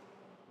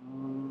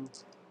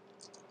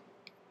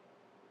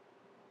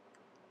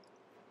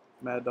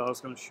 Mad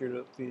Dog's going to shoot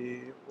at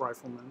the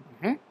rifleman.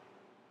 Mm-hmm.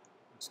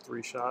 It's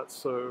 3 shots.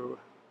 So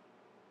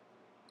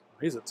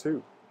he's a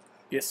 2.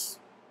 Yes.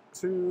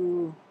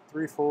 2,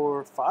 3,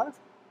 4, 5.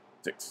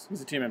 6.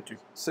 He's a TMM 2.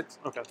 6.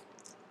 Okay.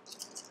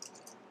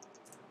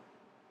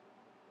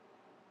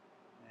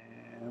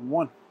 And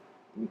 1.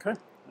 Okay.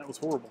 That was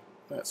horrible.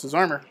 That's his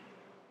armor.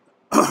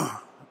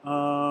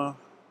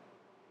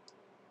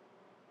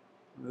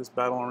 This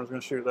battle armor is going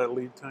to shoot at that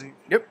lead tank.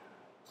 Yep.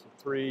 So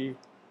 3,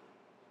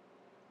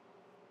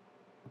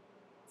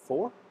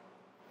 4.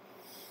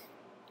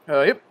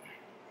 Yep.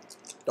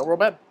 Don't roll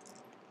bad.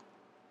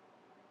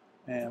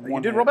 And You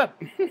 1 did hit. roll bad.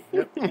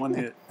 Yep, 1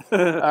 hit.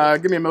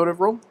 Give me a motive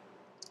roll.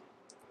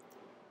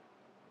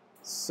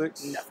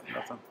 6.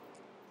 Nothing.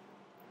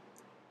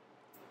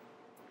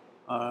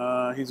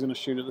 He's going to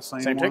shoot at the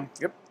same Same one.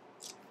 take. Yep.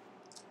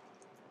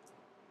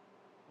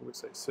 What would we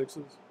say?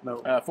 6s? No.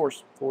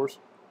 4s. 4s.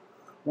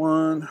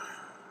 1.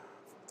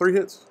 3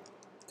 hits.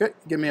 Okay.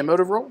 Give me a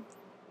motive roll.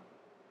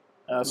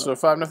 So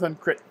 5-0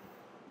 crit.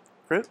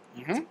 Crit.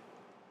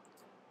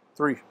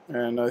 3.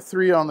 And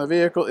 3 on the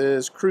vehicle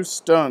is crew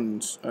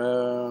stunned.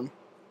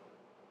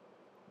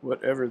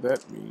 Whatever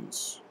that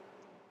means.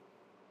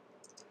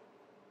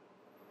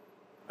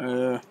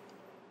 Okay.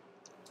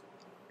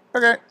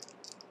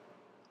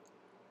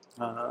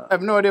 I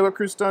have no idea what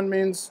crew stun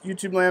means,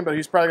 YouTube land, but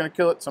he's probably going to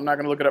kill it, so I'm not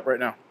going to look it up right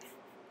now.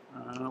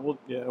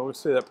 We'll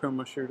see that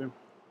Puma shoot him.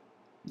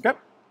 Okay.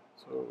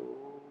 So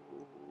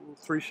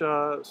 3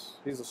 shots.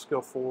 He's a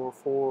skill 4,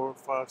 4,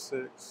 5,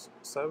 6,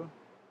 7.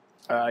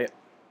 Yeah.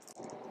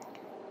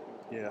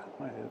 Yeah,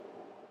 I hit.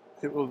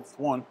 Hit with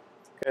 1.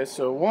 Okay,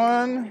 so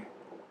 1,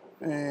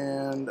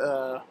 and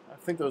I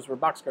think those were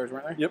boxcars,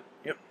 weren't they? Yep.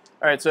 Yep.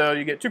 All right, so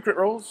you get 2 crit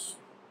rolls.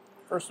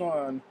 First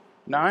one,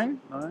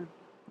 9. 9.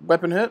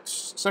 Weapon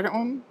hits. Second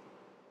one,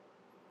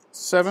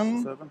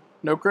 7. 7.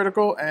 No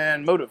critical,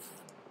 and motive.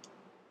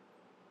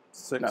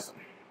 6.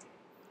 Nothing.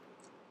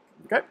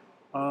 Okay.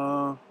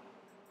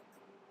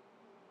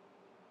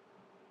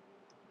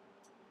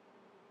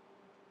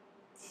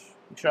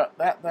 You shot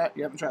that.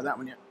 You haven't tried that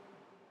one yet.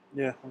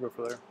 Yeah, we'll go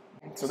for there.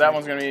 So that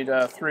one's going to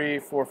need 3,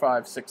 4,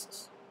 5,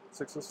 6s.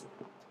 6s?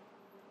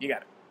 You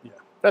got it. Yeah.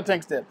 That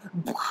tank's dead.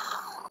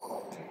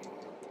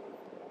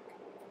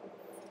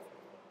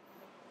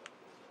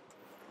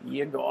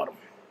 You got him.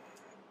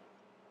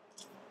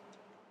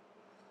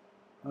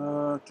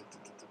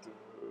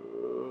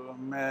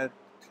 Mad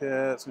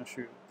Cat's going to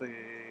shoot the...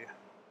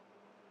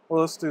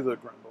 Well, let's do the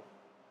Grendel.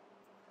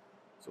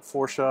 So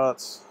 4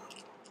 shots,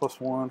 plus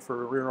 1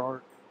 for rear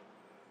arc.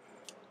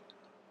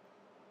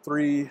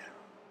 3,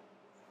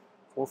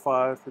 4,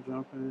 5 for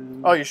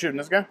jumping. Oh, you're shooting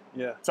this guy?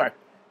 Yeah. Sorry.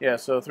 Yeah,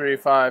 so 3,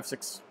 5,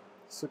 6.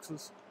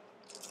 6s.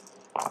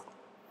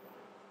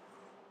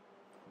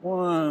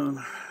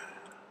 1,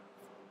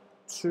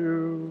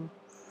 2,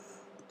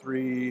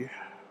 3,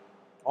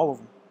 all of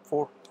them.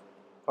 4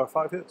 or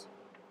 5 hits.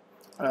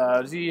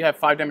 Does he have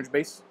 5 damage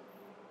base?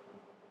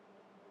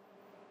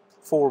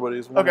 4, but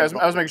he's 1. Okay,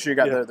 I was making sure you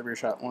got Yeah. the rear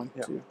shot. 1,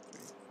 Yeah. 2, 3,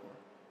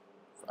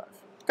 4, 5.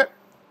 Okay.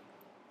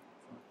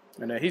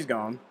 And he's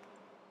gone.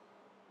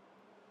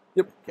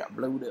 Yep. Got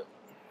blowed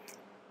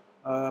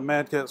up.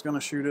 Mad Cat's going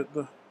to shoot at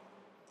the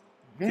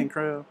King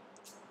Crab.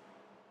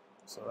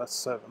 So that's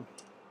 7.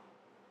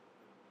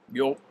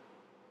 Yup.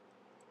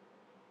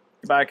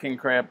 Goodbye, King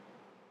Crab.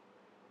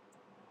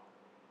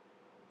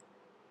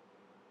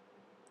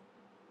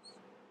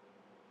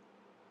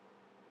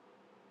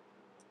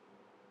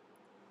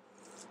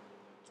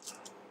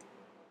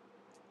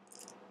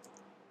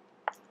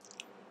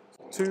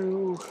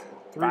 Two,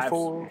 three, Fives.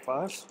 4,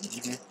 5s.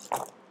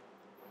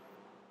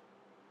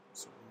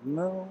 So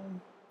no.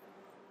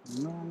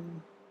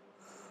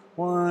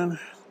 1,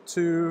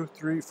 2,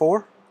 3,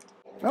 4.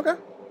 Okay.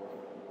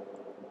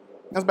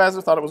 As bad as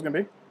I thought it was going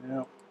to be.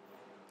 Yeah.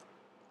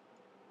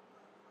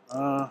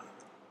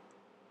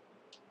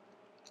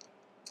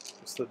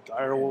 It's the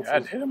dire wolf. Yeah,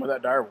 I'd hit him with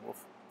that dire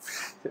wolf.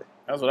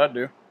 That's what I'd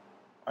do.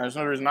 There's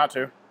no reason not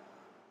to.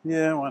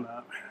 Yeah, why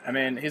not? I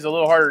mean, he's a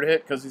little harder to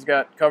hit because he's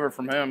got cover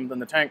from him than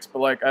the tanks, but,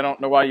 like, I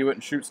don't know why you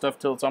wouldn't shoot stuff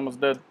till it's almost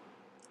dead.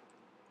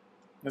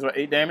 He's what,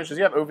 8 damage? Does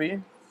he have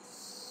OV?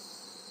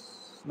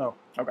 No.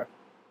 Okay.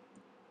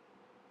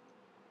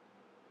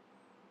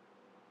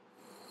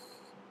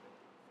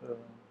 7,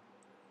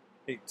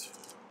 8.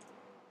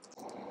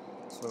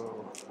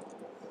 So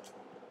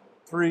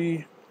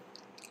 3,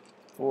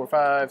 4,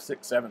 5,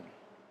 6, 7.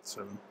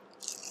 7.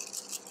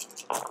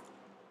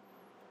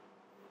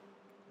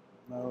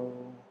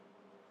 No.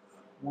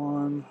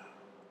 1,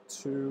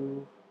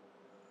 2,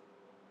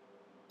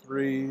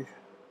 3,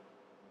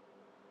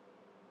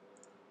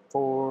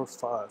 4,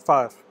 5.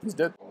 5. He's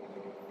dead.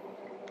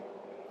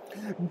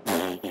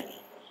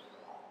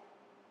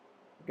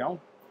 Gone.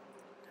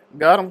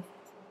 Got him.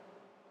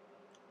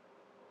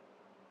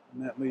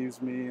 And that leaves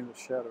me the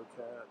Shadow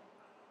Cat.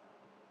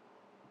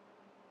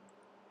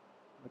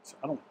 Which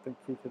I don't think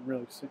he can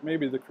really see.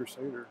 Maybe the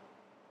Crusader.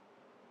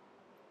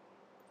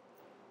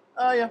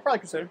 Yeah, probably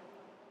Crusader.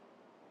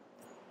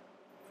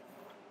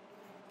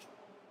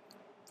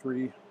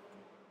 3.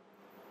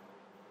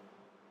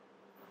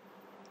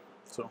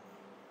 So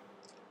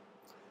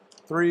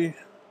 3,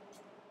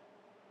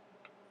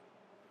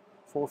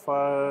 4,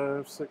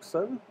 5, 6,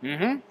 7.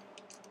 Mm-hmm.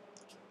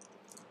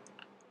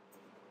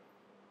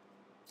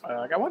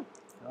 I got 1.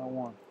 Got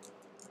 1.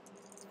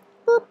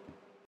 Boop.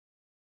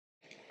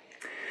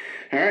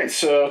 All right,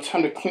 so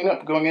time to clean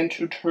up going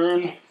into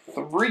turn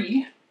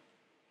 3.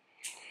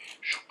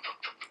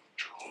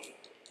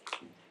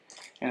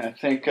 And I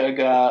think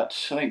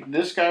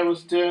this guy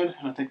was dead,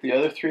 and I think the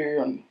other 3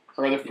 or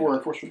other 4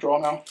 in force withdrawal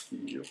now.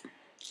 Yep.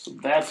 So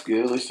that's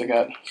good. At least I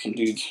got some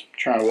dudes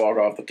trying to walk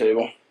off the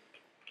table.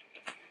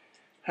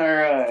 All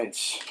right,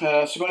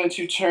 so going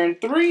into turn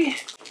 3.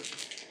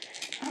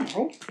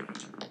 Oh,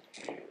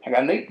 I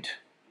got an 8.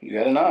 You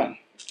got a 9.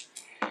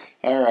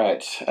 All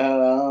right.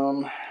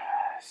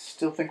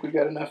 Still think we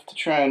got enough to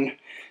try and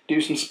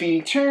do some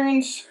speedy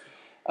turns.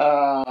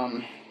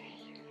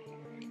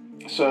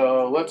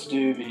 So let's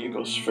do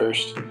vehicles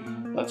first.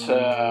 Let's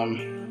grab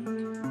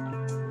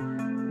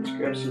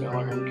grab some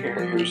LRM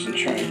carriers and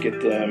try and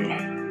get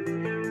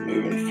them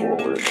moving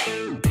forward.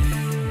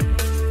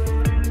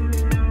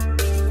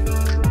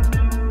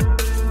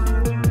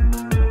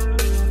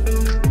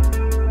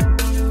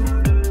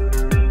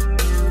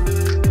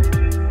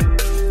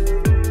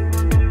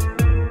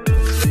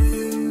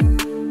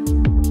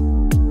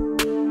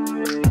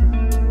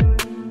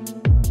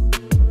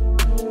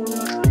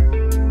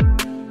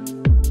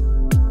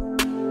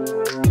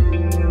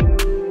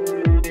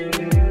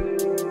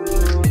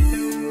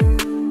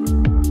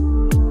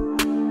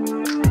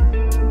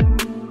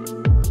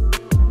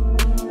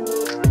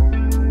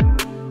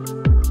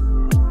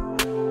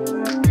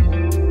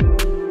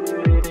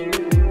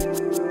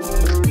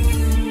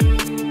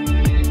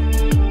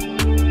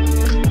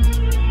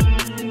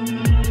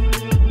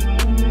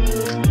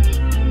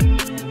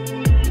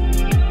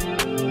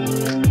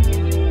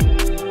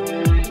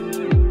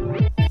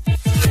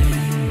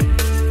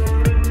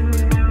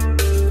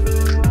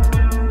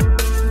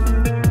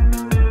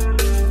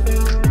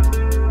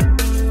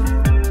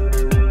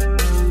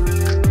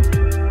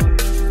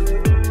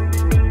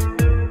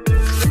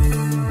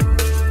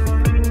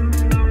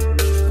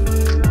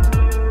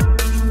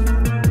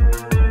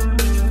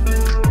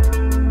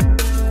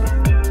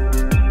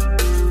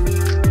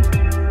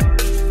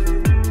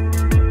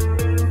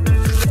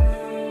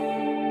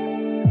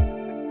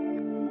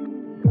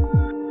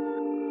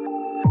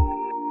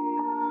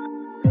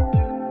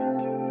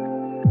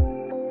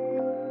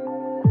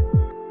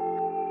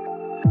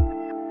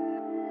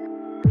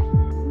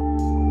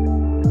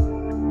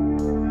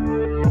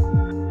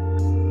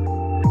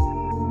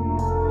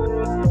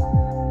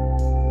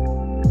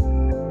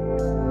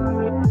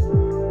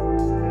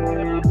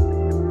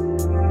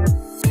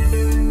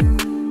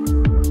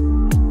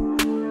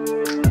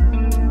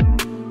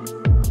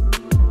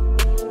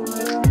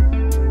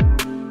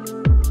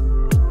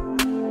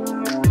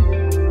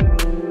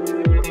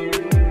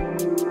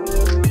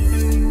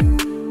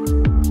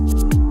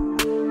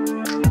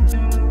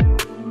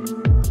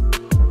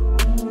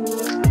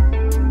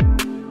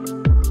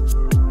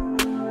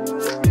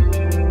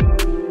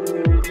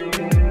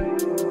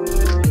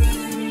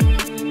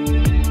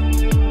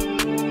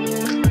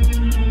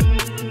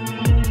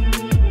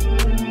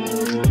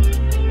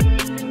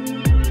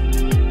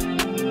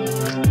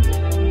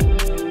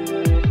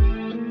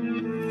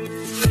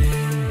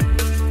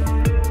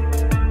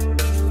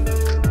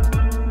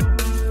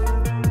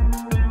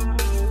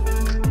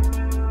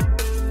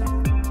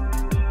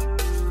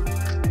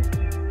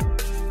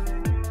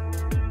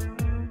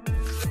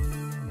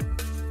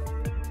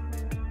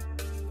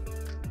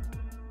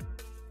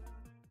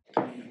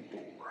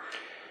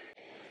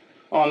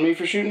 On me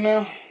for shooting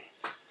now?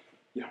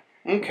 Yeah.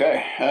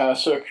 Okay,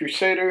 so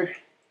Crusader,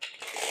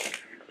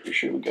 pretty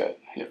sure we got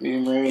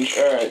medium range.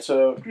 Alright,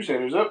 so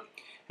Crusader's up.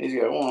 He's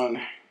got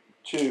 1,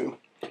 2,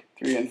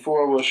 3, and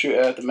 4. We'll shoot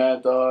at the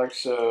Mad Dog.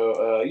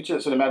 So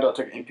so the Mad Dog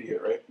took an MP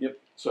hit, right? Yep.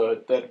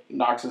 So that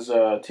knocks his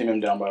team him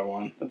down by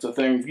 1. That's a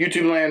thing.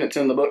 YouTube land, it's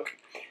in the book,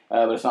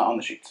 but it's not on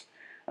the sheets.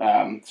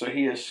 So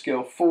he is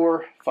skill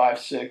 4, 5,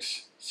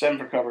 6, 7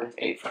 for cover,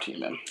 8 for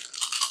team in.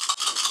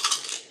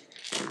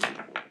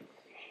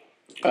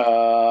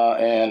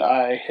 And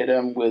I hit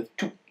him with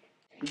 2.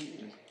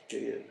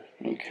 Dead.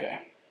 Okay.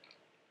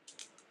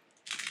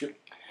 Yep.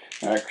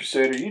 Alright,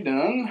 Crusader, you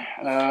done.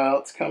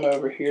 Let's come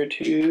over here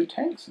to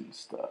tanks and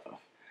stuff.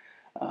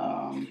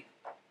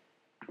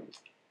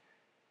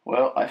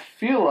 Well, I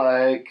feel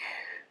like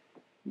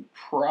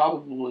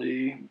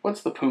probably,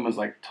 what's the Puma's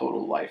like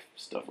total life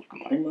stuff looking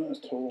like? Puma is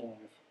total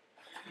life.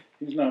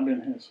 He's not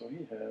been hit, so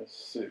he has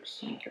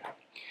 6. Okay.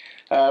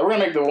 We're going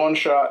to make the one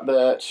shot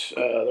that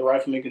the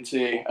rifleman can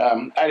see.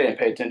 I didn't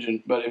pay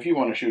attention, but if you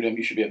want to shoot him,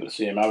 you should be able to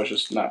see him. I was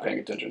just not paying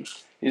attention.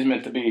 He's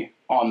meant to be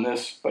on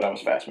this, but I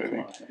was fast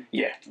moving.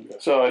 Yeah. Okay.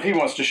 So if he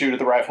wants to shoot at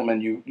the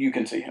rifleman, you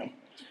can see him.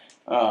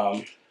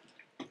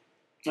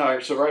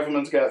 Alright, so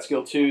rifleman's got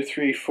skill 2,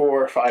 3,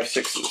 4, 5,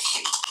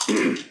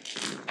 6s.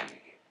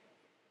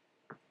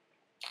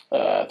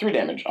 3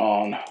 damage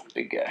on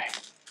big guy.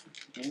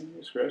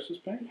 You scratched his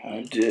paint?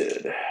 I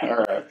did.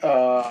 Alright.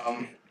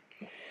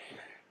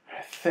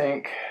 I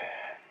think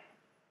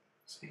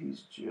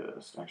he's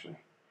just actually.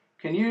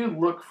 Can you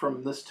look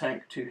from this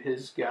tank to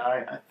his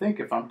guy? I think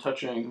if I'm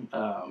touching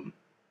the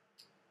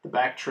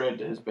back tread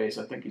to his base,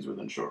 I think he's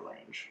within short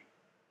range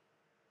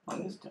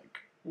on his tank.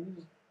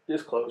 He's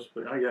this close,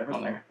 but oh yeah,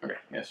 on there. Okay,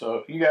 yeah.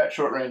 So you got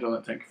short range on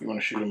that tank if you want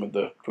to shoot him with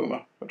the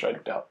Puma, which I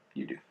doubt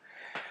you do.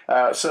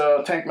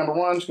 So tank number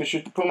 1 is gonna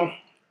shoot the Puma.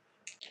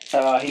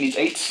 He needs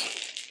 8s.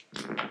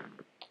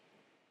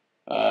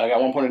 I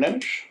got 1 point of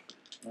damage.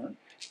 All right.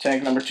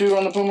 Tank number 2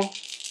 on the Puma.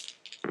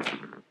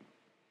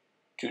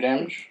 2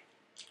 damage.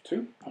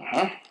 2.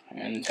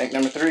 And tank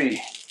number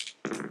 3.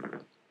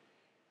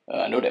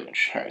 No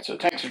damage. Alright, so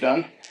tanks are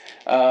done.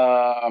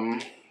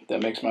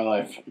 That makes my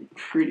life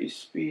pretty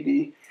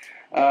speedy.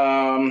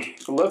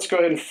 Let's go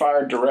ahead and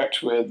fire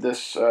direct with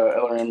this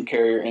LRM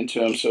carrier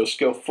into him. So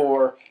skill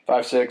 4,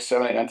 5, 6,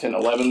 7, 8, 9, 10,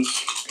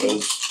 11s.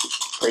 Goes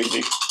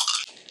crazy.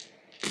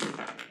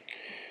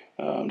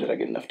 did I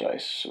get enough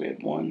dice? So we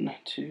had 1,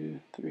 2,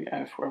 3, I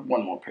have 4,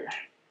 one more pair.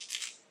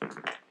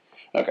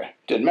 Okay,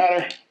 didn't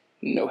matter.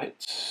 No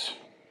hits.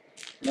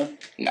 No?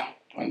 No.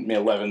 I mean,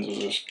 11s was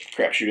just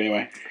crapshoot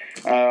anyway.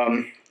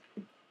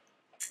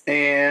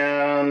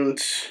 And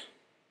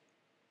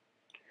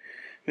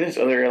this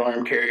other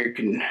alarm carrier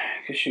can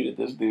shoot at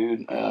this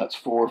dude. It's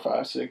 4,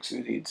 5, 6.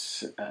 It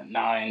needs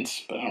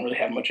 9s, but I don't really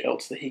have much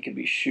else that he could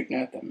be shooting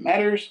at that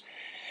matters.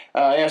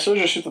 Yeah, so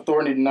just shoot the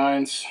Thor, need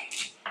 9s.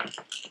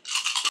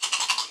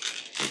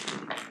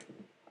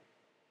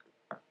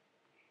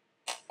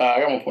 I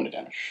got 1 point of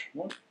damage.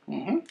 What?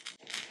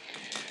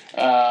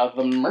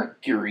 The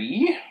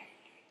Mercury.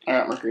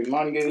 Alright, Mercury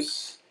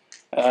Mongoose.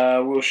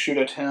 We'll shoot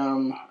at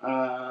him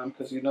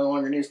because he no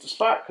longer needs to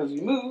spot because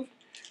he moved.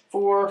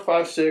 4,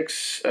 5,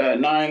 6,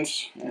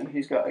 9s, and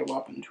he's got a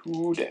whopping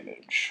 2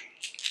 damage.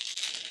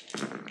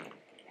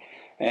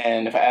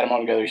 And if I add them all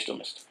together, he still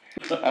missed.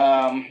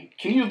 Can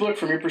you look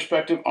from your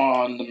perspective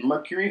on the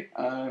Mercury?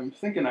 I'm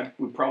thinking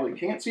we probably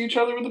can't see each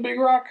other with the big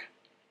rock.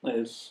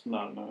 It's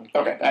not enough.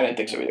 Okay, I didn't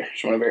think so either.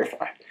 Just want to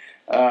verify.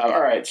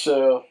 Alright,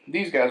 so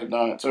these guys are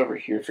done. It's over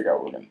here. Figure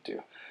out what we're going to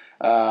do.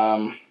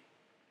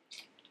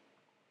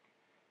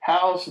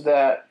 How's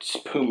that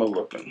Puma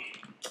looking?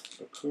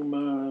 The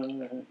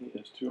Puma, he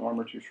has 2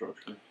 armor, 2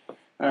 structure.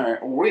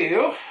 Alright,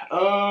 well,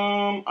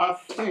 I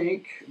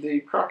think the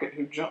Crockett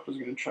who jumped is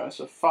going to try.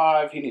 So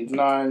 5, he needs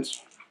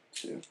 9s.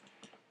 2,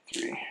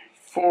 3,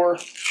 4.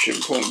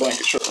 Shooting point blank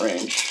at short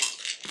range.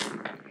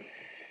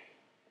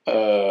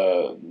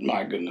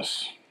 My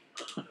goodness.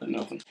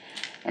 Nothing.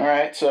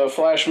 Alright, so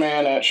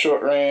Flashman at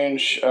short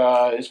range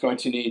is going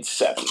to need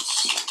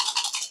 7s.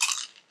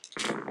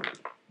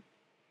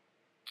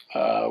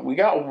 We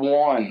got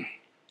 1.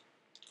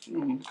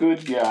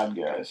 Good God,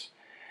 guys.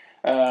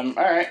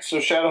 Alright, so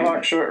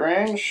Shadowhawk short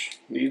range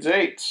needs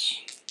 8s.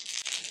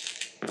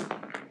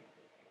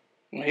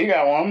 Well, he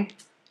got 1.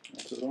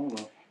 That's his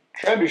armor.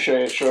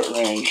 Trebuchet at short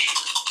range.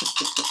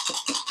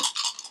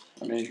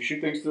 I mean, you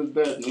shoot things to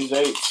the dead, needs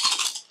 8s.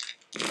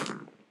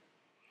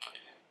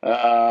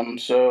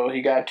 So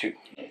he got 2.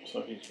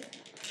 So he's got.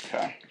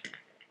 Okay.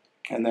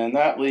 And then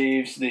that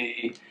leaves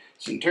the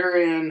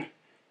Centurion,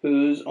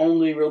 whose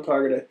only real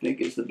target, I think,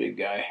 is the big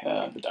guy,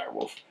 the Dire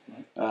Wolf.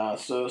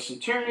 So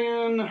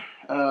Centurion,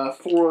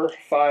 4,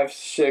 5,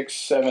 6,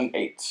 7,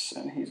 8s,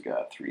 and he's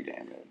got 3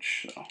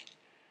 damage. So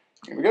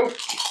here we go.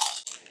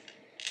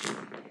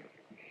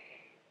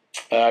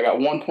 I got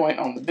 1 point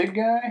on the big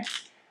guy,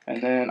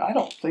 and then I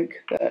don't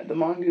think that the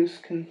Mongoose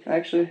can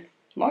actually.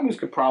 Mongoose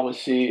could probably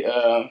see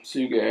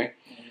Suge. You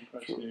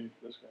probably see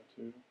this guy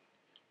too.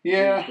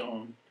 Yeah. He's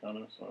gone, kind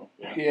of, so,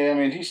 Yeah, I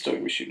mean, he's still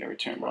going to be shooting every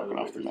turn walking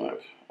off the map.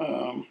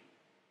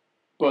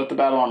 But the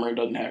battle armor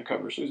doesn't have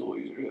cover, so he's a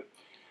little easier to hit.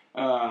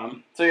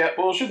 So yeah,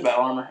 we'll shoot the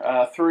battle armor.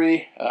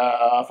 3,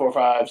 4,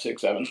 5,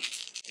 6, 7.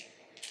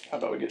 How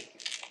about we get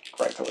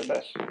bright colored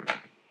dice?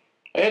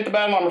 I hit the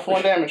battle armor for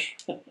 1 damage.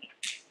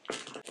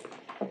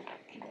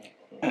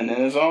 And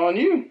then it's on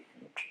you.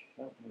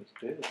 That was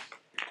this.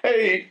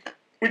 Hey,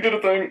 we did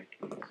a thing.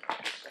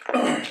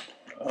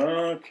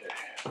 Okay.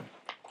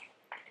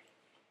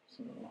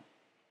 So,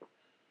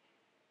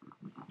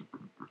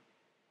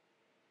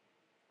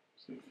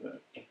 see if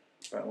that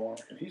battle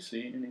armor, can he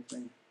see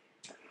anything?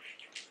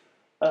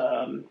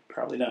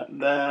 Probably not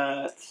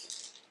that.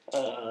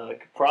 I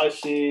could probably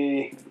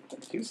see.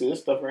 You can see this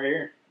stuff right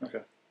here.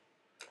 Okay.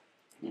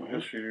 We'll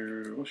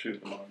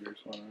shoot the mongoose.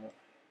 Why not?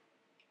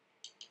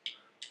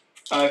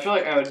 I feel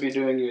like I would be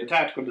doing you a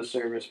tactical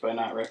disservice by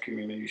not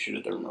recommending you shoot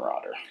at the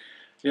Marauder.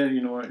 Yeah, you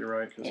know what? You're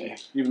right.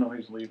 Because even though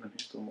he's leaving,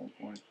 he's still 1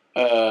 point.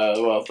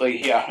 Well,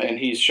 like, yeah, and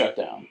he's shut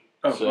down.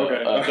 Oh, so,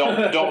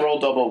 okay. Don't roll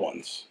double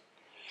 1s.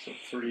 So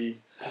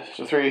 3.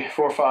 So 3,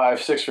 4, 5,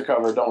 6 for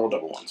cover. Don't roll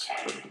double 1s.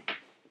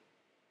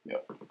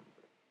 Yep.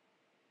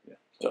 Yeah.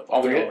 So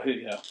all we hit.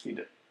 Yeah, He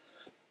did.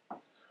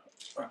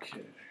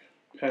 Okay.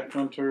 Pack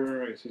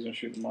Hunter. I guess he's gonna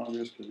shoot the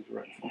mongoose because he's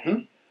right.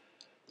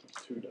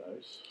 2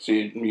 dice. So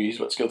you use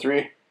what, skill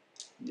 3?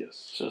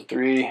 Yes. So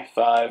 3,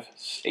 5,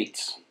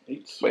 8s.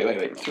 8s.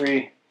 Wait.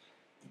 3.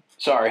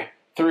 Sorry.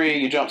 3,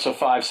 you jump, so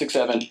 5, 6,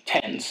 7,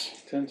 10s.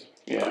 10s?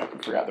 Yeah, I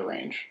forgot the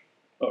range.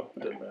 Oh,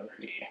 that didn't matter.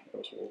 Yeah. That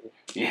was horrible.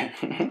 Yeah.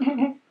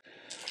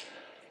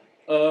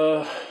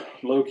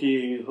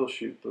 Loki, he'll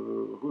shoot the.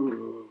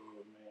 Ooh,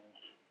 man.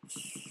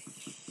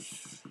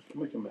 Let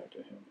me come back to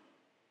him.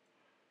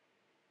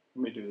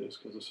 Let me do this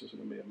because this is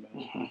going to be a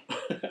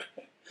mess.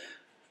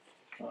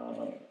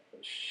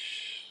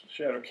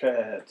 Shadow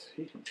Cat,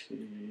 he can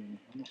see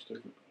almost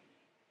everybody.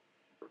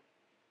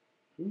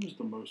 Who's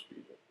the most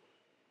beat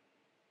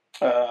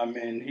up?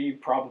 And he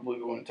probably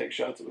would want to take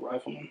shots at the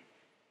rifleman.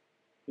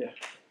 Yeah.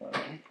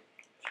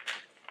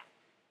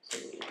 So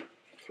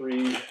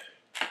 3,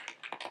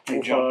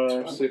 4,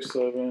 5, 6,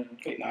 7,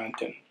 8, 9,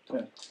 10.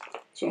 10.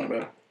 So not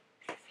bad.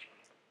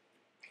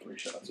 3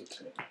 shots at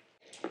 10.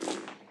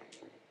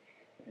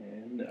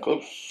 And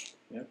Close.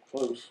 Yep,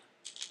 close.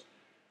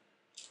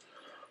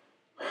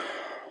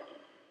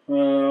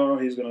 Oh,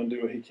 he's gonna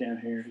do what he can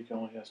here. He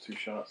only has 2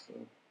 shots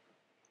though.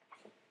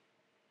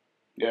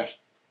 Yeah.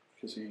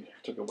 because he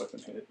took a weapon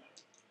hit.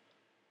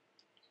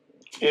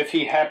 If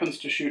he happens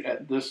to shoot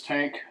at this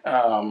tank,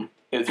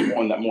 it's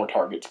one that more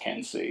targets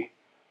can see,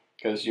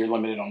 because you're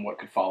limited on what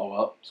could follow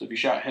up. So if you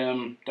shot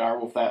him,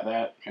 Direwolf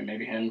that, and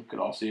maybe him could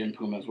all see it, and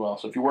Puma as well.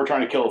 So if you were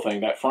trying to kill a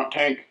thing, that front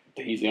tank,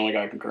 he's the only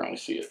guy who can currently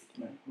see it.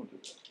 Yeah, we'll do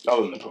that.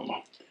 Other than the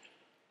Puma.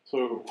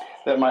 So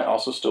that might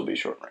also still be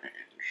short range.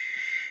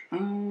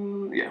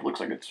 Yeah, looks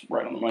like it's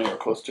right on the money or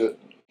close to it.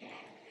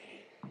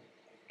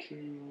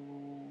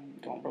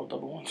 Don't roll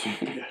double ones.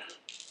 Yeah.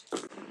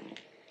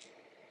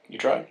 You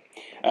tried.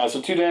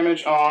 So 2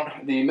 damage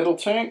on the middle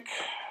tank.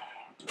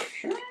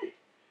 Sure.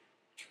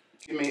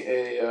 Give me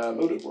a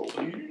motive roll,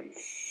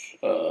 please.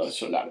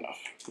 So not enough.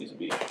 Needs to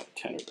be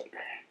 10 or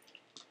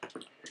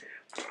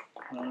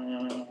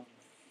better.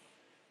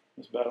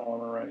 This battle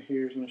armor right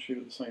here is going to shoot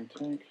at the same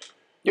tank.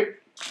 Yep.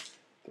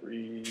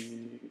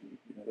 3.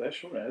 That's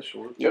short. That's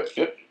short.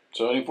 Yep.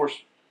 So any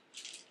force.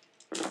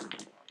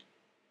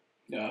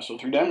 Yeah, so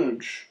 3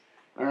 damage.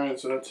 Alright,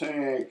 so that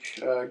tank,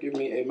 give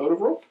me a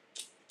motive roll.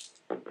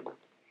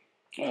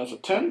 That's a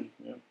 10.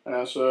 Yep.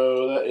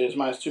 So that is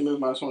 -2 move,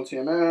 -1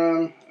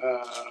 TMM.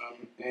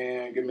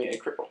 And give me a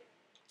crit roll.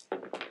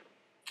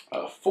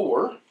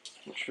 4,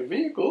 which for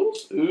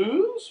vehicles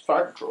is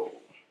fire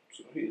control.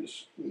 So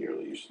he's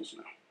nearly useless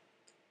now.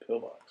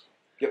 Pillbox.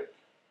 Yep.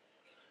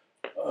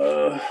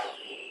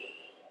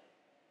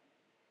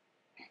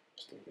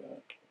 Still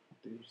got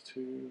these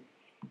 2.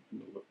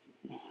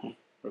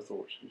 Or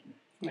Thor, excuse me.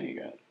 There you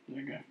go.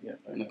 There you go. Yeah.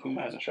 And the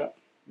Puma has a shot.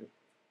 Yep.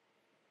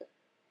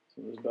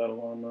 So this battle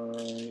armor,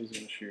 he's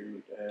going to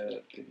shoot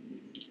at the...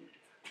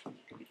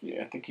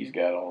 Yeah, I think he's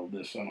got all of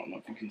this. I don't know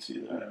if you can see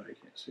that. No, he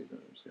can't see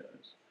those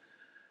guys.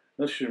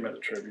 Let's shoot him at the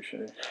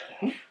trebuchet.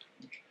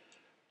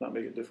 Not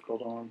make it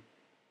difficult on him.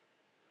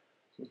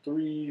 So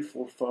 3,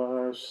 4,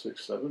 5,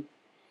 6, 7.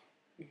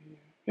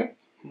 Yep.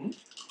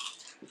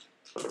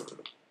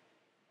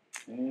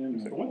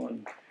 And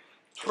 1.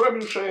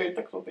 Trebuchet,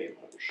 tactical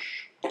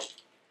damage.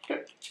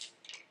 Okay.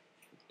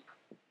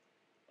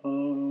 I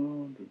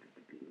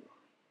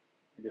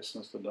guess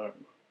that's the dog.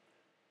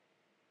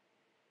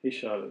 He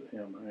shot at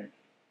him, right?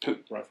 Who?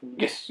 Rifleman?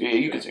 Yes, yeah,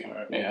 you can see him.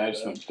 Right, Yeah, I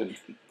just didn't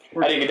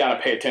get down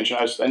to pay attention.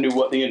 I knew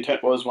what the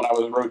intent was when I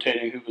was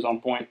rotating who was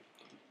on point.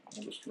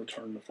 I'll just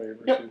return the favor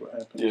and Yep. see what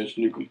happens. Yeah, just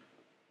nuke him.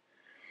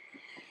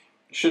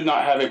 Should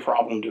not have a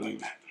problem doing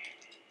that.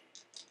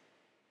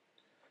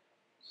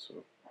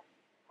 So,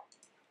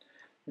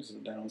 this is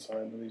the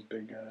downside of these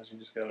big guys. You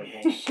just gotta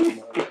roll so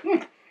much.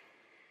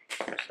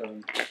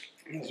 7.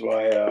 That's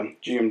why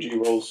GMG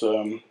rolls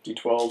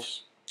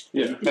D12s.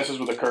 Yeah. Messes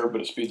with the curve,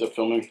 but it speeds up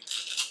filming.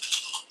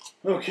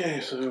 Okay,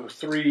 so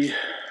 3,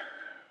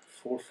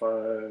 4,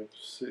 5,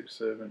 6,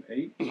 7,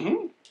 8.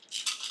 Mm-hmm.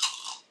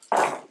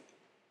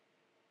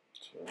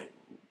 So,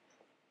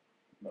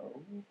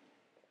 no.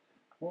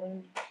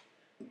 1,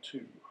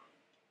 2.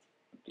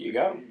 You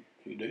got him.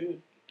 You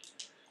did.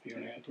 You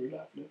only had 3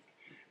 left.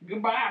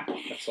 Goodbye.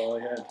 That's all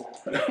I had to.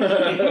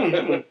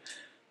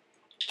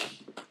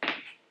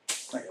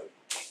 I got it.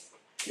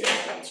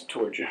 Yeah, that's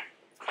towards you.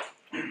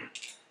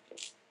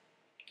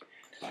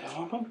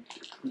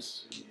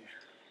 Let's see.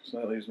 So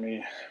that leaves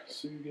me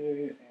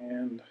Suge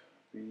and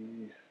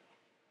the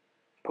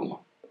Puma.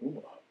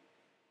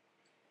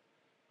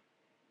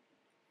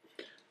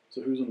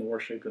 So who's in the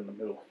worst shape in the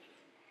middle?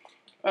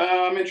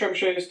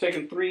 Trebuchet is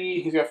taking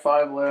 3. He's got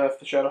 5 left.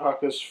 The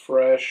Shadowhawk is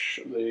fresh.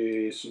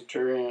 The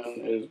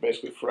Centurion is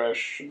basically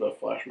fresh. The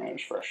Flashman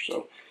is fresh.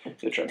 So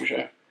the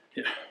Trebuchet.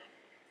 Yeah.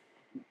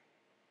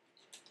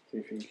 See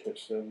if you can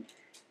catch 7.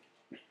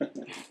 3,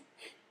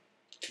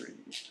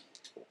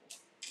 4,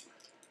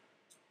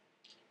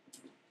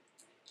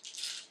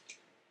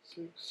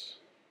 6,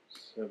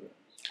 7.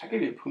 I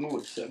gave you a Puma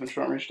with 7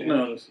 short range damage.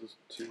 No, this is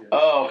 2.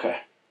 Oh,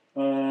 okay.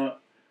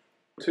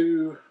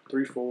 2,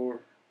 3, 4,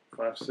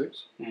 5,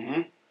 6.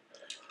 Mm-hmm.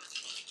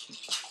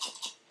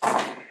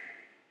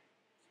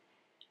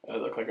 That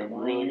looked like a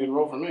really good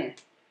roll for me.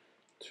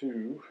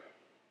 2,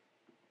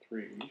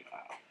 3,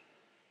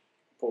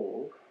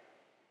 4,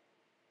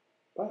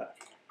 5.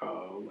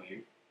 Oh,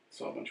 wait.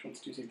 So a bunch of ones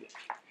do see that.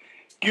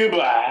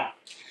 Goodbye.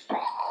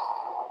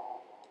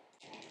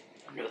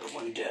 Another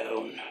one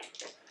down.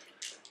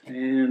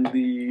 And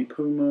the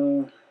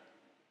Puma,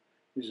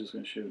 he's just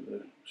going to shoot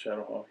the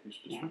Shadowhawk. He's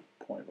just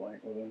point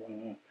blank with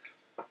him.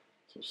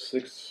 So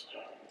 6,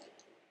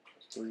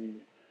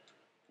 3,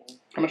 4.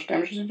 How much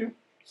damage does he do?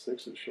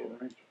 6 is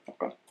short range.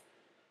 Okay.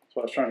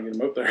 So I was trying to get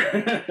him up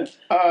there.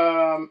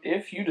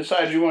 If you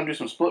decide you want to do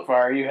some split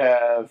fire, you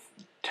have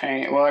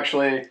tank. Well,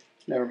 actually,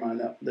 never mind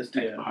that. This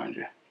tank's behind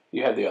you.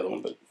 You had the other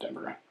one, but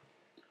never mind.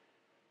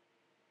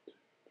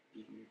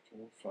 3,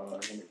 4,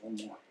 5. I need one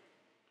more.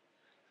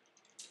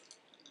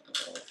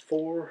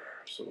 4.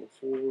 So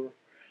 4,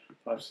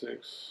 5,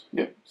 6.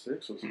 Yep.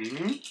 6 was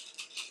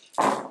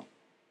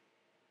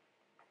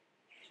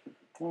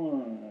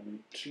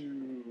 1,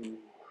 2,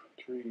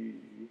 3,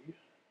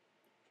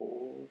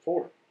 4,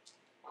 4.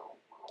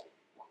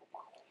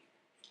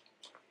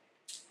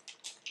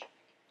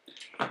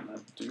 I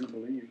do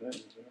believe that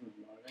is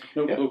everybody.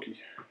 Nope, yep. Loki.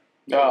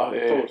 Oh,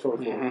 yeah.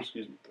 Thor,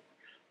 excuse me.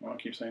 Thor. I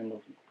keep saying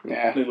Loki.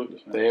 Yeah, they look the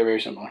same. They are very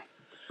similar.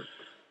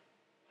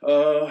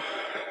 So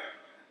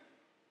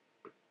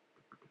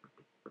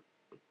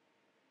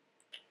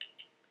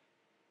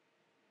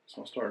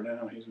I'll start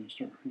now. He's going to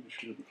start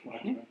shoot the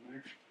flash down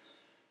there.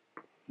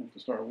 I have to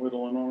start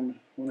whittling on him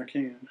when I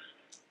can.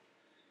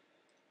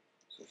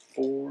 So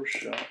 4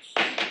 shots.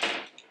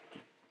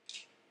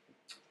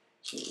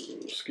 So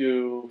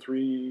skill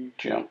 3.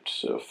 Jumped.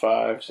 So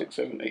 5, 6,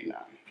 7, 8, 9.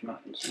 9.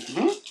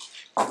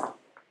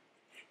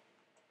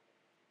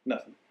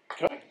 Nothing.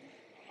 Okay.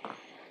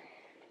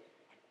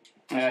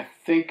 And I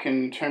think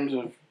in terms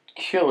of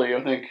Killy,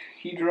 I think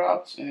he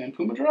drops and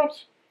Puma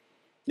drops.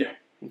 Yeah.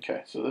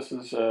 Okay, so this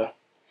is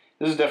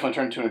definitely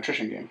turned into an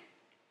attrition game.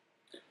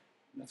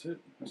 That's it.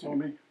 That's all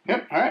me.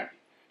 Yep. All right.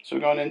 So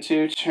we're going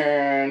into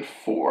turn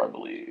 4, I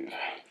believe.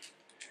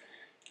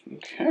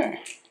 Okay.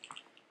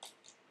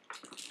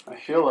 I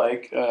feel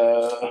like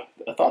I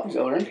thought these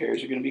LRM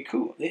pairs are going to be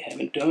cool. They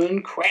haven't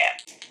done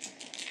crap.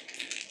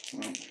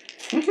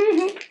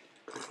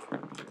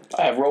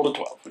 I have rolled a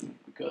 12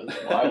 because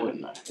why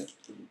wouldn't I?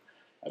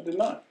 I did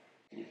not.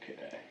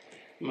 Okay.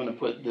 I'm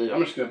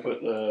just gonna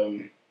put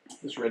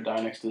this red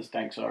die next to this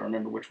tank so I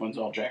remember which one's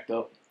all jacked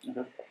up.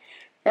 Okay.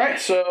 All right.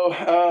 So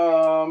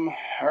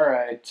all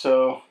right.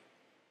 So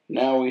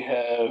now we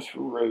have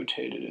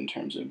rotated in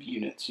terms of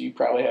units. So you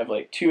probably have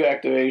like 2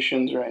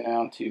 activations right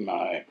now to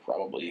my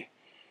probably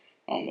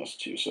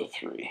almost 2, so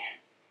 3.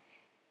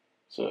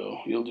 So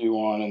you'll do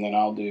 1, and then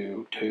I'll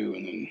do 2,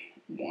 and then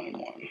 1 and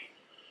 1.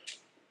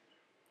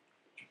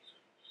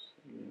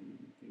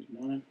 He's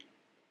 9.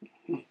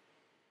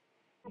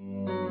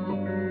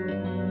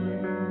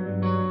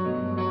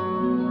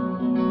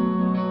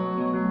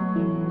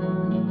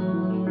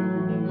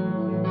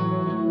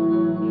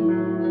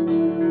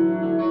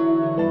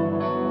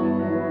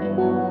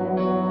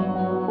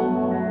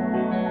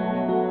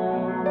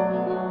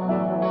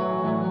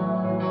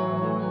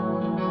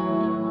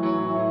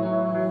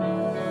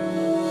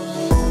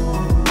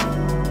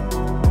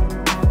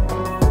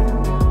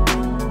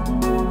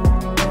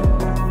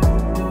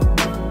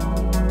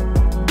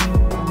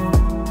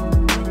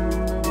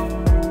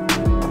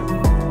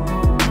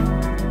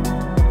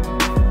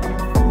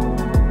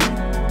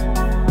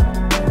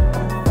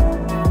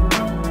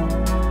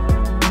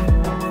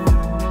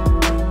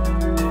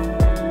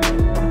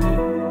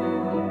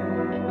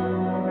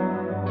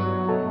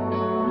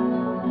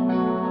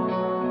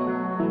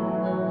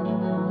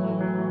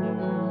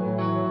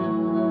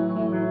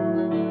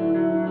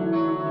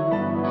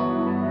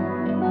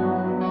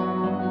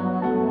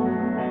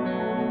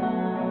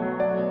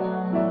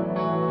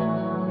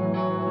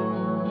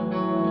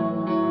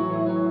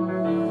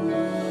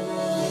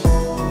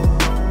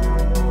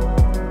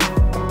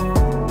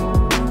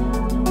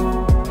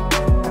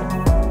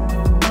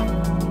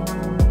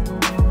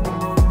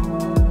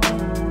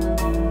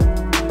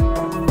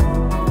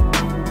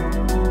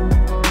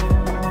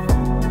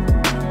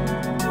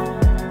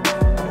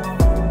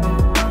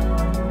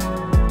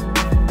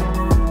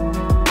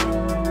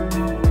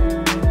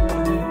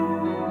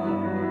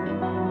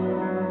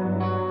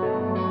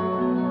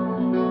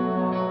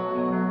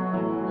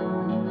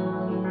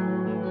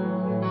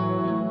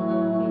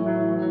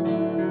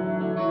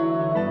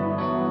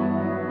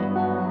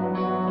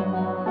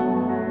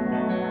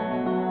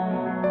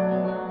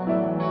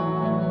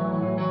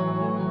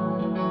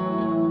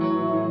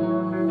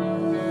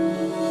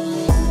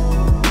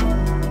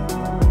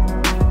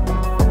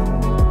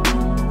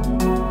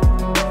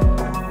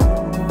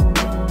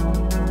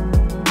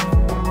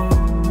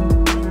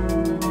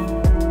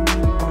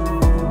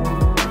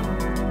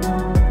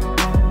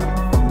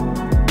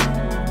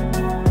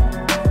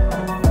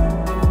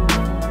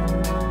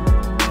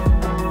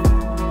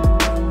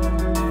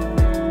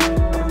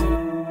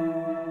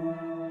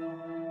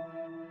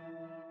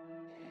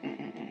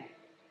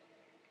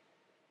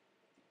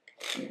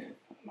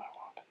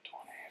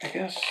 I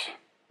guess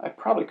I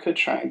probably could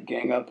try and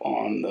gang up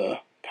on the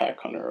pack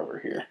hunter over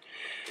here.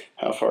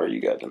 How far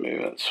you got to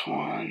move? That's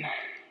 1,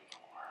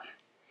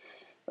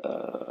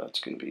 4. It's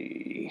going to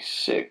be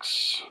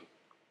 6.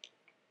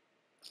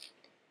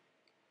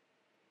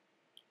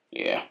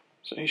 Yeah,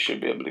 so he should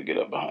be able to get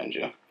up behind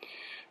you.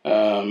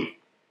 I'm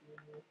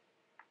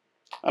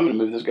going to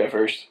move this guy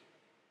first.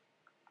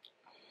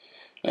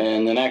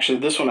 And then actually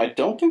this one I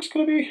don't think is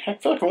going to be... I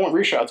feel like I want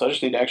reshots. I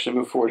just need to actually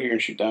move forward here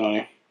and shoot down on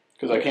you.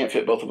 Because I can't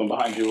fit both of them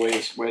behind you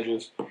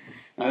wedges. And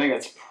I think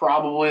that's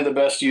probably the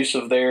best use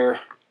of their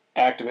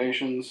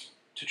activations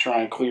to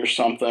try and clear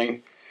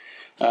something.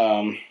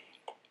 And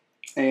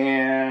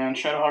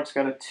Shadowhawk's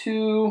got a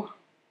 2.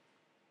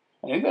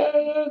 I think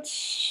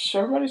that's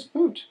everybody's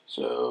moved.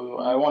 So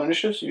I want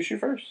initiative, so you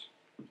shoot first.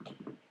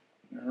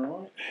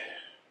 Alright.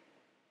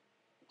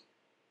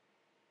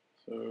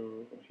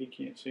 So he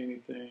can't see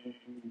anything.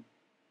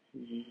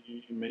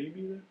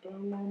 Maybe that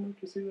battle armor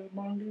can see that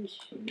mongoose.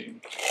 I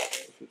mean,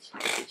 if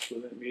it's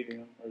within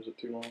medium, or is it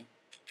too long?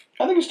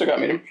 I think you still got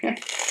medium. Yeah.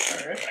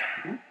 Alright.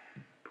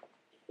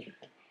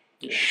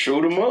 Yeah.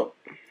 Shoot him up.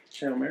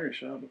 Hail Mary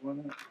shot, but why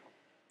not?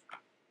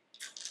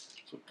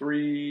 So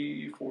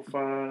 3, 4,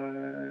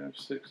 5,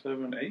 6,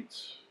 7, 8.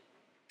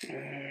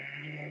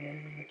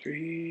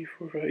 3,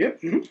 4, 5.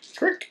 Yep,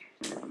 correct.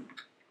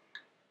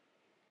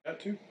 Got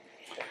 2.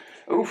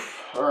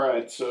 Oof.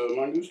 Alright, so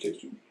Mongoose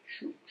takes 2.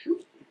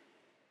 Shoot.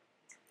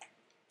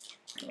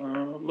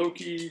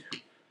 Loki,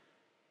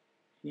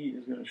 he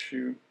is going to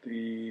shoot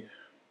the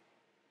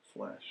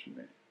Flash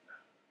Man.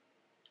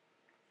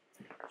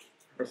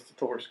 Or the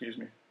Thor, excuse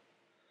me.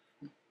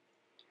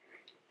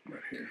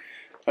 Right here.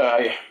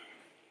 Yeah.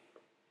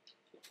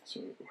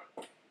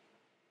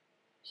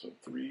 So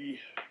 3.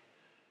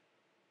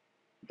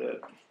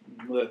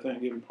 Will that thing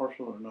give him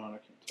partial or not? I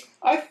can't tell.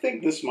 I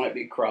think this might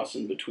be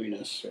crossing between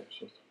us. Okay,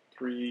 so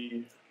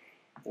 3,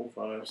 4,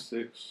 5,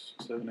 6,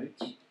 7,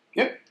 8.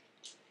 Yep.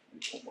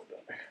 One more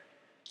die.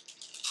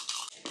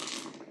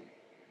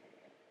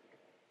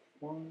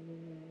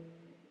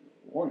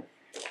 1.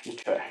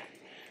 Okay.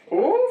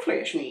 Oh,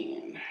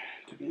 Flashman.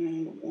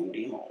 1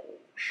 demo.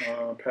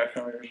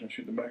 Pathfinder's going to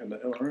shoot the back of the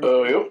LRM.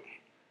 Oh, yep.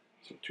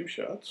 So 2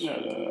 shots.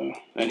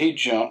 And he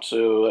jumped,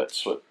 so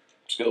that's what?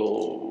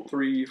 Skill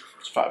 3.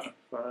 It's 5.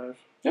 5.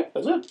 Yep,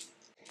 that's it.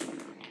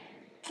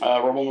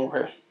 Roll one more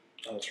here.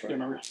 Oh, that's right.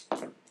 Remember.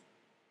 So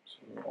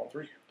all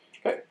 3.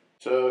 Okay.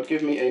 So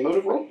give me a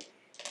motive roll.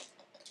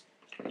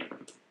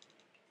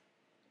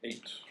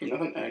 8.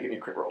 Nothing. Give me a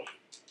crit roll.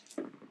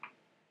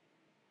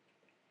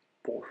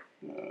 4.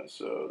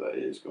 So that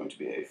is going to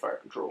be a fire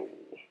control.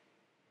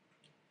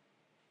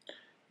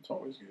 It's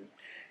always good.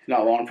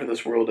 Not long for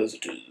this world as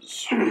it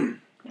is. Shadowcat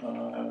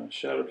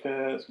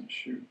is going to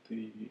shoot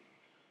the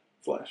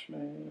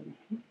Flashman.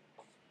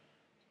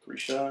 3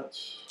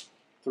 shots.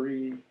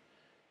 3.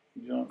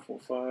 Jump 4,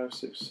 5,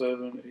 6,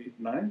 7, 8,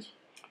 9.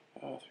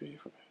 3, 4, 5,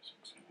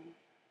 6,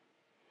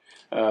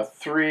 7.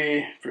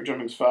 3 for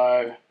jumping is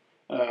 5.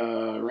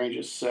 Range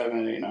is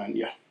 7, 8, 9.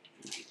 Yeah.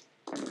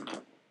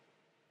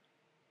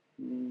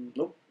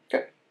 Nope.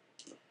 Okay.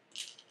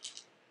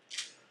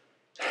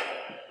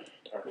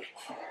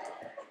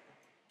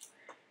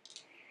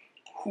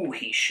 Who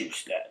he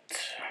shoots that?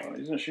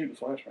 He's going to shoot the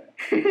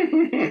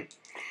Flashman.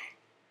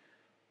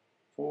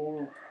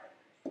 4,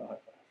 5.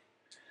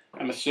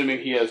 I'm assuming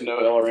he has no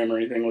LRM or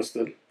anything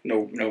listed.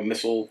 No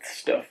missile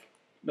stuff.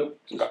 Nope.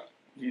 Okay.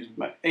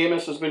 My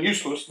AMS has been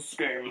useless this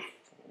game.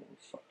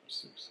 4, 5,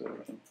 6,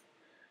 7,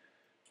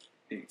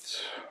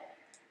 8.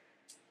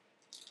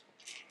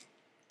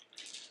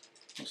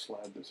 I'll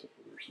slide this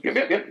over.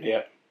 Yep.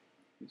 Yeah.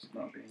 It's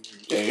not being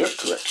used. Yeah, yep,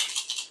 correct.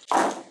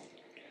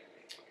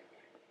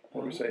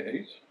 What do we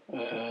say,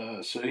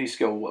 8? So he's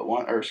skill what,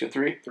 1 or skill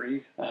 3?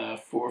 3.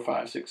 4,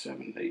 5, 6,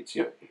 7, 8.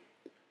 Yep.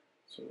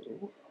 So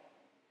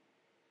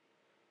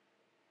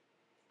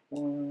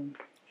 1,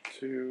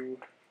 2,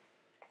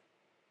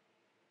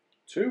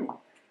 2.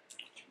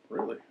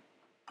 Really?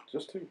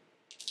 Just 2.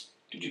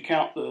 Did you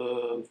count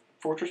the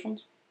fortress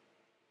ones?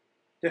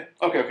 Yeah.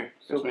 Okay.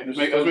 Still, I was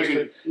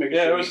making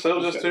yeah, sure it was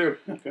still just 2.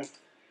 Okay.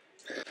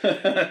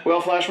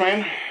 Well,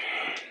 Flashman.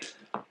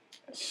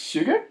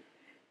 Suga?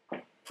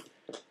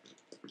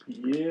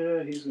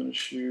 Yeah, he's going to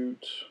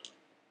shoot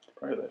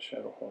probably that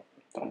Shadowhawk.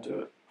 Don't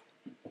do it.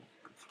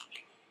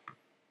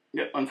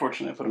 Yep,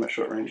 unfortunately I put him at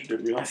short range.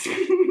 Didn't realize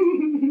it.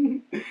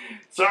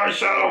 Sorry,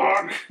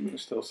 Shadowhawk.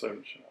 There's still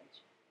 7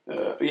 shots.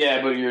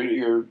 Yeah, but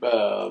you're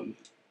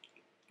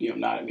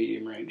not at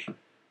medium range.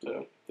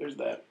 So there's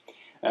that.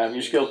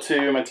 Your skill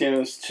 2, my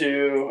TN is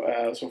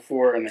 2, so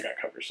 4, and I got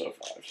cover, so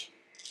 5.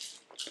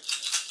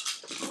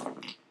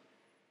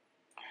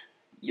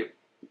 Yep.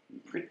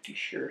 Pretty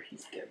sure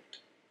he's dead.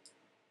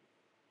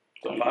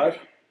 So 5?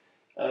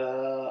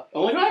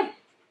 Only 5?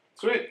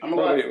 Sweet, I'm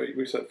alive. Wait,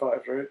 we said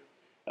 5, right?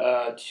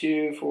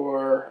 2,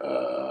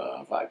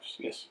 4, 5,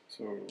 yes.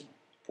 So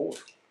 4.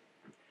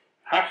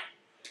 Ha!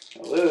 I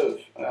live.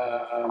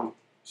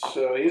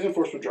 So he's in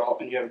force withdrawal,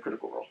 and you have a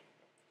critical roll.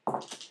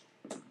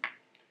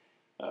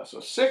 So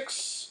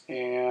 6,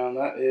 and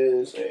that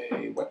is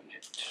a weapon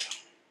hit.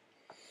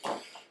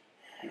 All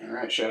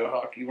right,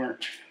 Shadowhawk, you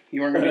weren't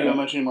gonna do that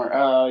much anymore.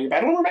 Your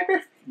battle armor back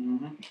there?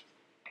 Mm-hmm.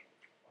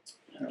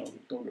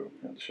 Don't go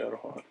at the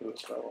Shadowhawk because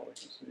that's about all I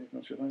can see.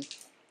 Don't you think?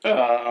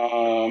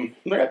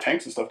 They got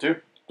tanks and stuff too.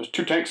 There's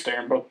 2 tanks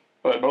staring both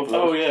of those.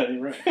 Oh yeah,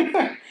 you're right.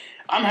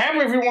 I'm happy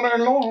if you want to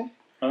ignore them,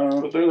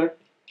 but they're there.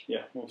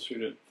 Yeah, we'll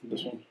shoot it.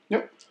 This one.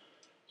 Yep.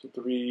 So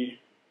 3.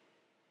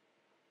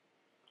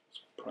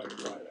 It's probably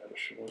right out of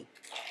short.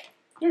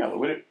 Yeah,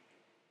 look at it.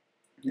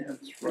 Yeah,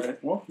 it's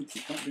right. Well, it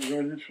can't be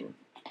right in short.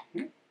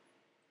 Hmm.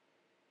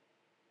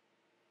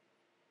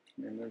 I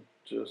mean, they're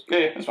just.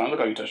 Yeah, that's fine. Look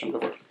how you touch them. Go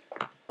for it.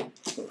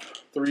 So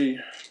 3,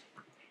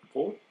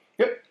 4.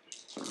 Yep.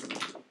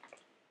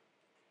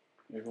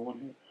 Everyone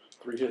hit.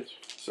 3 hits.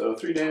 So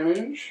 3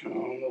 damage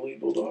on the lead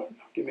bulldog.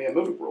 Give me a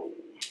movement roll.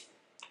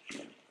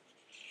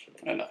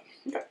 And none.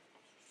 Okay.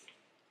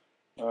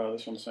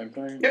 This one's the same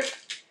thing. Yep.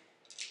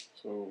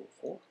 So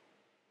 4.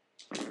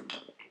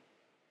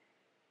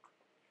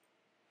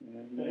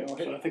 And Yeah, so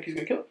so I think he's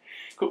gonna kill it.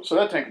 Cool. So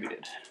that tank will be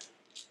dead.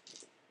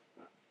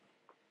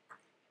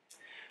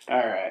 All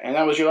right, and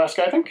that was your last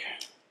guy, I think.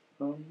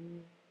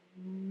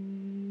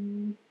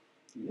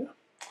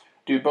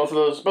 Do both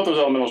those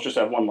elementals just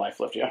have 1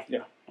 life left? Yeah.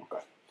 Yeah. Okay.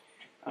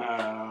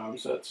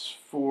 So that's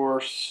 4,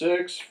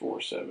 6,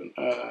 4, 7.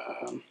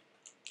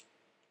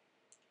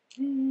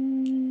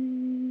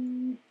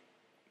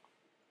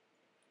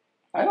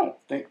 I don't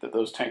think that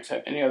those tanks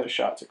have any other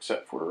shots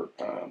except for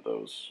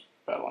those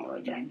battle armor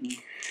right there.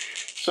 Mm-hmm.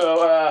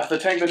 So the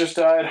tank that just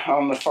died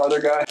on the farther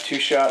guy, 2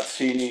 shots.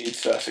 He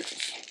needs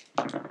 6s.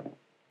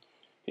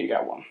 He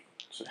got 1,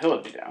 so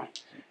he'll be down.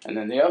 And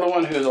then the other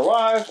one who's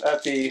alive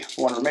at the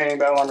 1 remaining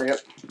battle armor. Yep.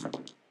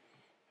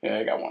 Yeah,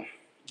 I got 1.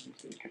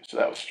 Okay, so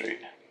that was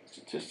straight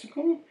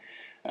statistical.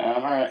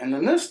 All right, and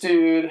then this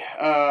dude,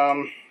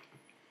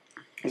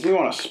 does he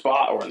want to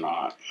spot or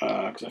not?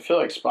 Because I feel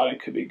like spotting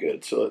could be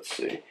good. So let's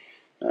see.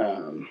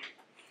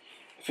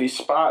 If he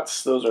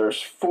spots, those are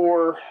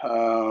 4.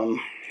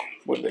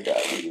 What do they got?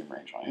 Medium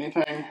range on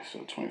anything? So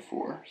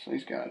 24. So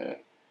he's got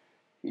it.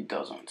 He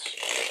doesn't.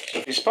 So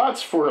if he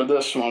spots for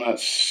this one,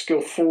 that's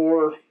skill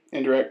 4,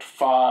 indirect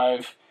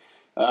 5,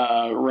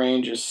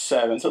 range is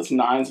 7. So it's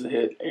 9s to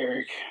hit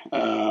Eric.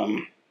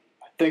 I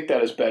think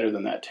that is better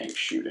than that tank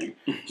shooting.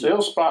 So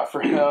he'll spot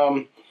for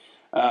him.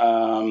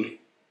 And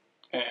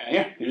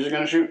yeah, he's just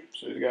going to shoot.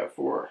 So he's got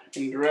 4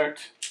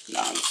 indirect,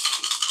 9s.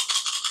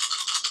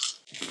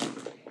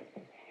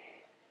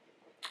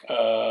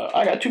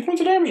 I got 2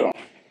 points of damage on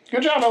him.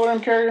 Good job,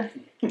 LRM carrier.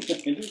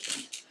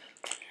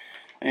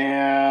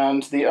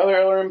 And the other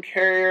LRM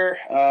carrier,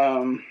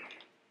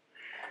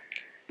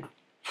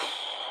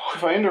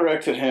 if I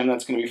indirected him,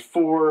 that's going to be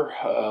 4.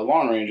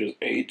 Long range is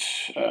 8.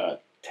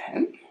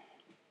 10?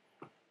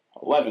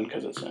 11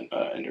 because it's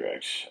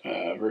indirect.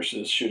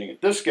 Versus shooting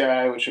at this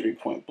guy, which would be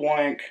point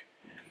blank,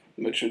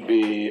 which would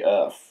be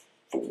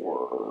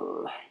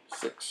 4,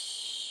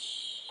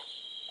 6,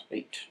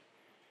 8.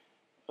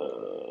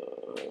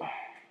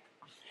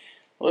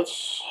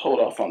 Let's hold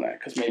off on that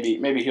because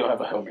maybe he'll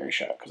have a Hail Mary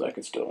shot because I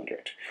could still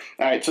indirect.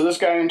 All right, so this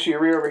guy into your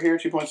rear over here,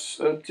 2 points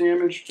of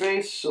damage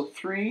base, so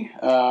 3.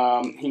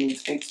 He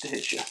needs 8s to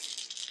hit you.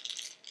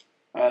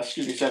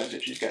 Excuse me, 7s to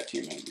hit you. He's got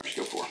team member,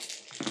 skill 4.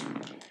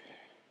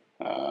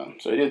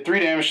 So he did 3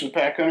 damage to the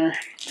pack hunter.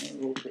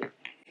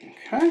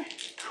 Okay,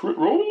 crit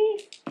roll.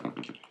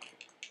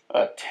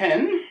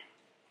 10,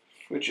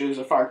 which is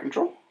a fire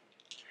control.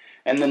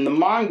 And then the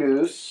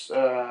mongoose,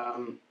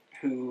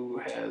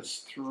 who has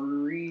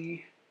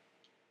 3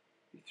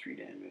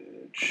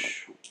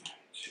 damage. 1,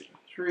 2,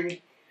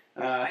 3.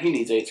 He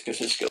needs 8s because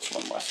his skill's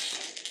 1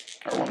 less.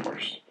 Or 1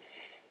 worse.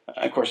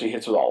 Of course, he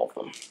hits with all of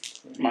them.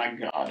 My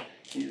god.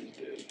 He is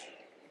dead.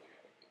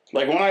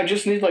 Like, when I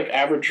just need, like,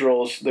 average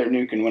rolls, they're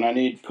nuking. When I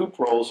need poop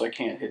rolls, I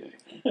can't hit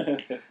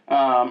anything.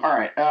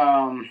 Alright.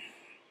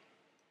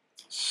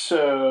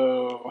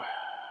 So,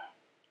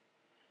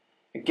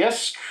 I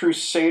guess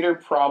Crusader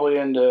probably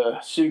into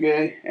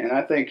Suge, and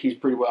I think he's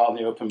pretty well in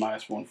the open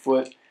 -1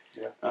 foot.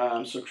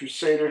 Yeah. So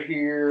Crusader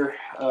here,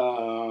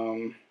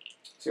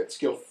 he's got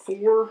skill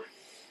 4.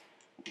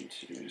 1,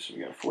 2, so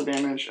we got 4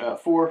 damage.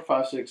 4,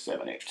 5, 6,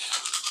 7, 8.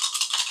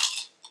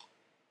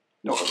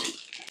 No overheat.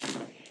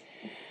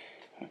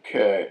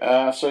 Okay,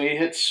 so he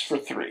hits for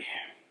 3.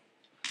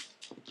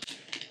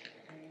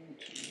 1,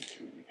 2,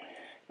 3.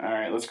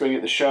 Alright, let's go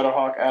get the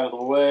Shadowhawk out of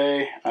the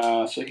way.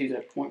 So he's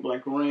at point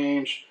blank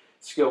range.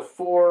 Skill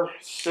 4,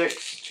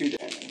 6, 2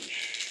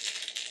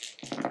 damage.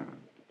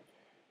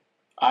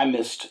 I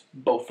missed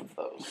both of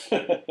those.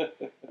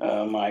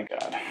 Oh my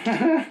god.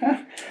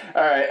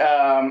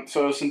 Alright,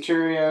 so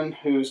Centurion,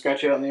 who's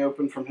got you out in the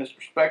open from his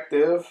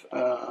perspective.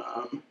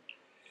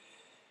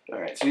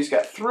 Alright, so he's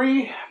got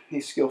 3.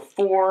 He's skill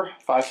 4,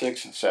 5,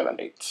 6, 7,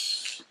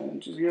 8. And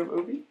does he have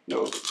OB?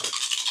 No OB.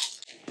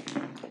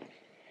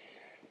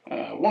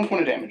 1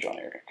 point of damage on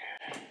Eric.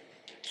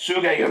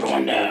 Suga, you're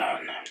going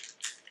down.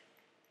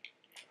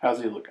 How's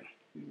he looking?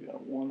 He's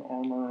got 1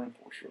 armor and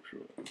 4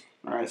 structure.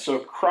 Alright, so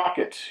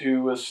Crockett,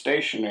 who was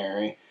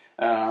stationary,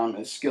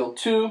 is skill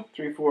 2,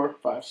 3, 4,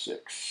 5,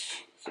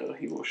 6. So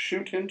he will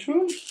shoot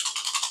into him.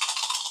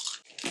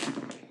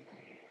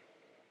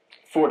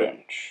 4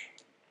 damage.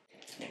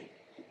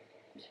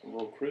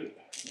 Roll crit.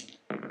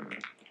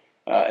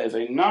 Is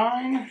a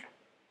 9,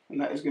 and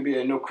that is going to be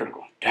a no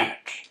critical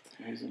damage.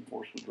 He's in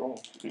force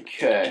withdrawal.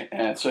 Okay,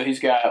 and so he's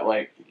got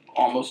like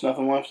almost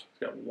nothing left.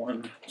 He's got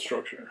 1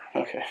 structure.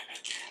 Okay.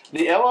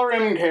 The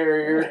LRM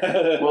carrier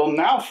will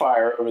now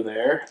fire over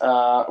there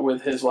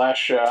with his last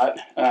shot,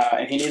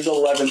 and he needs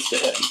 11s to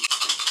hit him.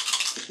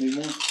 Just need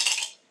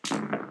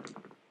 1.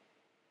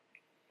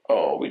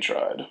 Oh, we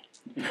tried.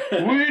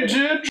 We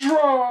did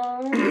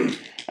try.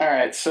 All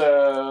right,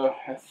 so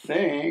I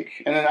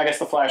think, and then I guess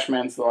the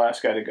Flashman's the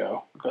last guy to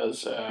go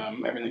because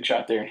everything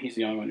shot there, and he's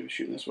the only one who's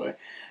shooting this way.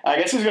 I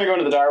guess he's going to go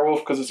into the Dire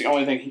Wolf because it's the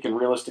only thing he can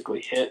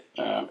realistically hit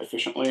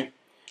efficiently.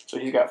 So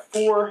he's got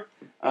 4.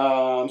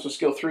 So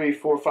skill 3,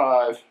 4,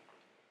 5,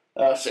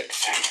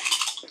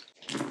 6.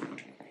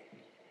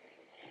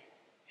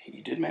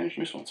 He did manage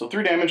to miss 1. So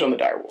 3 damage on the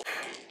Dire Wolf,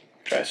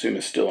 which I assume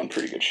is still in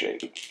pretty good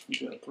shape.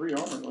 He's got 3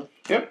 armor left.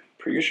 Yep,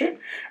 pretty good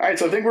shape. All right,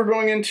 so I think we're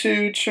going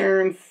into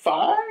turn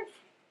 5.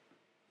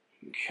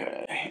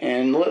 Okay,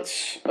 and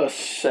let's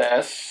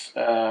assess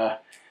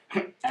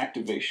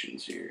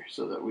activations here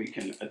so that we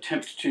can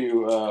attempt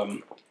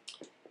to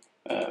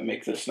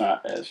make this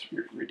not as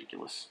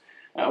ridiculous.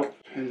 Oh,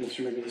 and let's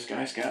remember this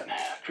guy's got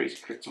crazy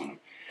crits on him.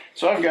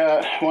 So I've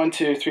got 1,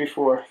 2, 3,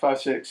 4, 5,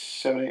 6,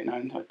 7, 8,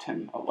 9,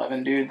 10,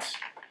 11 dudes.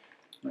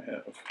 I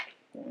have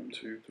 1,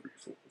 2, 3,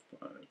 4,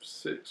 5,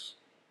 6.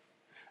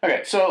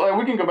 Okay, so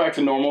we can go back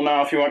to normal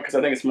now if you want, because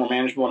I think it's more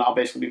manageable, and I'll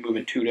basically be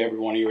moving 2 to every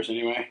one of yours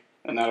anyway.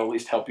 And that'll at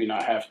least help you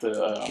not have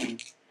to,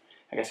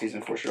 I guess he's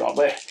enforced it all.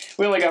 But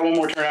we only got one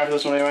more turn after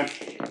this one anyway.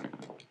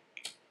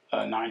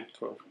 9.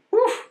 12. Woo!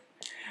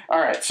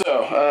 Alright,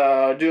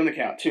 so doing the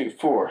count. 2,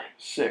 4,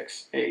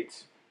 6,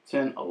 8,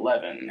 10,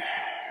 11.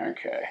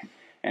 Okay.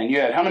 And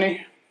you had how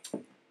many?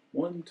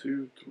 1,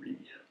 2, 3,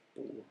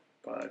 4,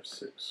 5,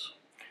 6.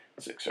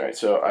 6, alright.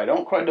 So I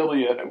don't quite double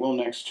yet. I will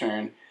next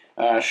turn.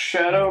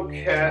 Shadow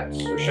Cat,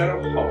 or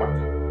Shadow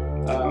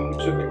Hawk,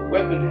 took a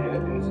weapon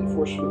hit and is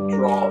enforced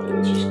withdrawal, and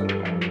it's just going to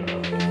happen.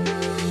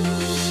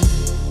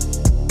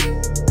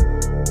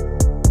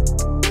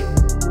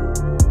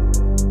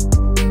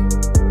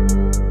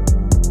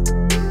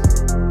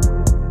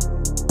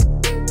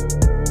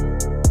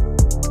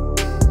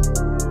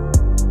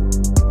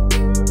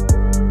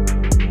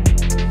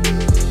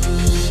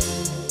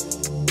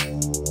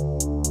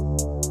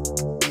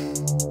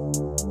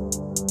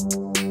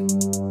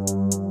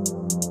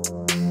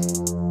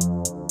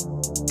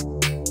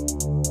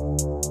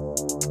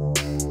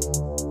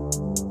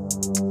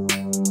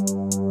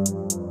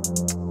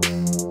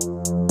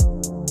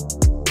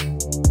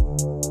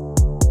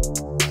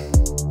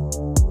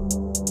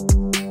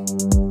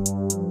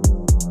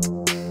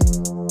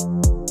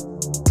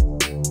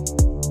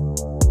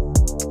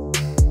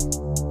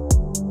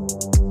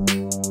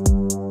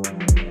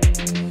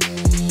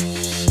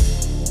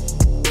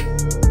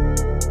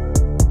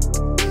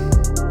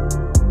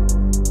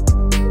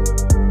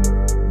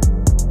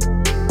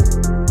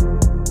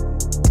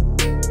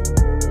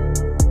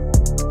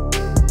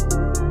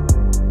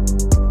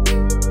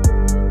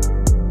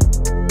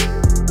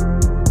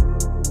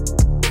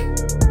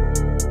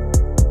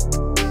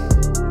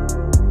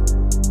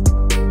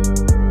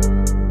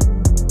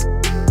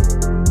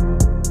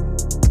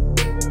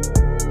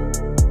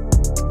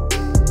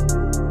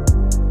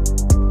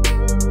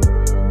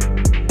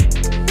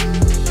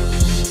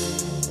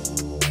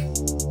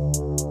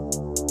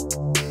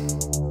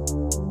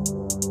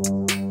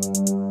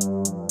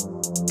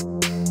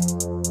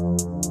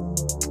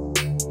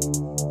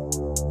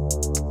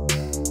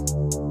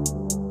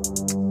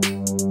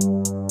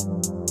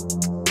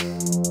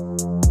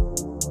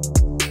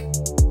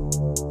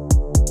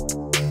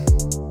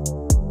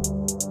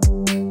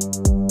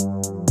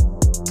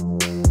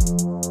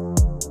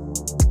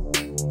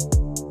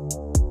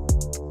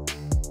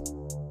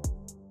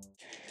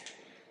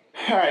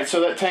 Alright, so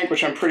that tank,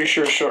 which I'm pretty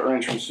sure is short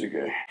range from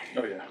Suge.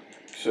 Oh, yeah.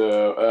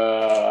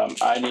 So,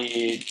 I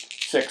need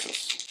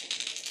 6s.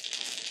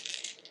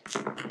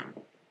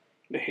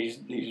 He's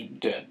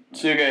dead.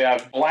 Suge,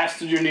 I've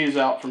blasted your knees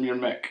out from your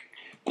mech.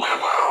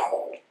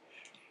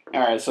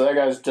 Alright, so that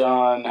guy's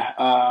done.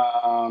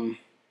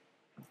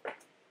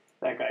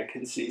 That guy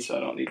can see, so I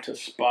don't need to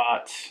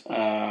spot.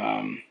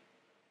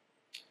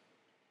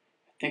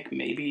 I think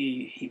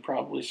maybe he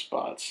probably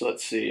spots. So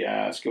let's see.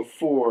 Let's go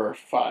 4,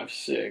 5,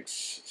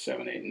 6,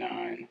 7, 8,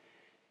 9,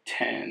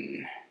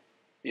 10.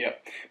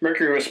 Yep.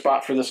 Mercury was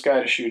spot for this guy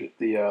to shoot at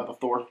the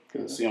Thor,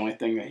 because it's the only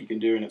thing that he can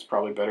do, and it's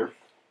probably better.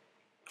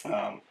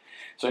 So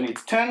I need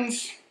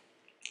 10s.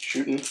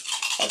 Shooting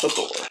at the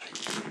Thor.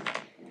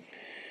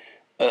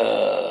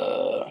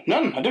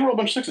 None. I did roll a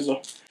bunch of 6s,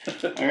 though.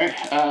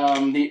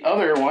 Alright. The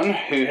other one,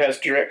 who has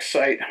direct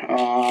sight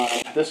on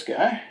this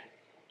guy,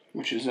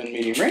 which is in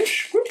medium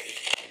range. Whoop.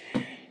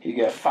 You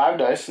get 5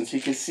 dice since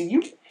he can see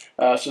you.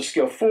 So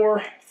skill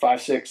 4,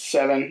 5, 6,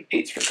 7,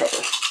 8's for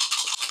cover.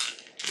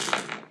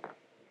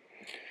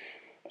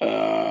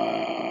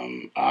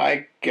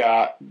 I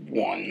got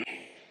 1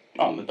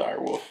 on the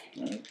direwolf.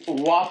 Right.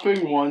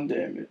 Whopping 1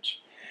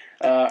 damage.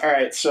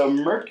 Alright, so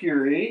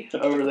Mercury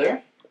over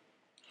there.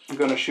 I'm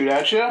going to shoot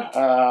at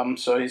you.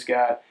 So he's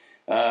got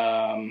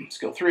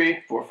skill 3,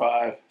 4,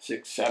 5,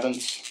 6,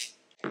 7's.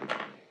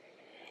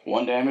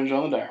 1 damage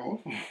on the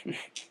direwolf.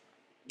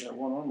 Got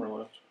 1 armor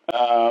left.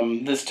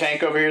 This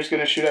tank over here is going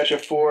to shoot at you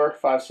 4,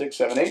 5, 6,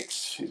 7,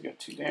 8's. He's got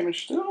 2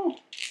 damage still.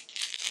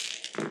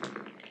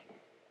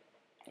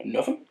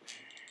 Nothing.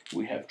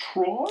 We have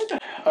tried.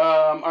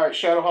 Alright,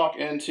 Shadowhawk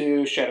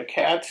into Shadow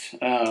Cat.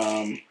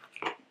 Okay,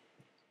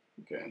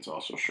 it's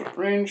also short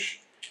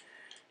range.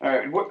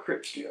 Alright, what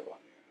crits do you have on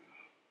you?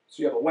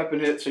 So you have a weapon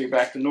hit, so you're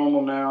back to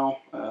normal now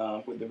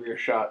with the rear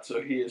shot.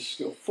 So he is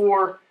skill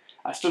 4.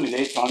 I still need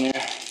 8s on you.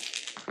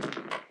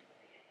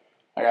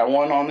 I got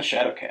 1 on the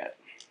Shadow Cat.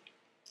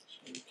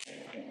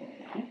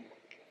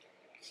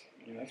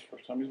 Yeah, that's the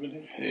first time he's been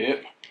hit.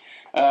 Yep.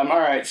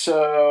 Alright,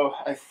 so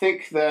I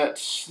think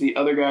that the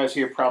other guys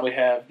here probably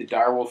have the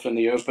direwolf in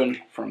the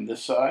open from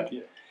this side.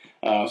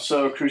 Yeah.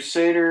 So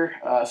Crusader,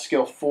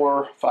 skill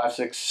 4, 5,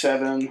 6,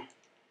 7,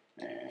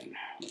 And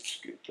let's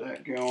get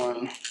that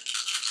going.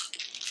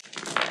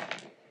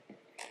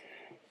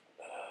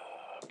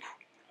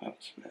 That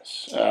was a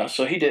miss.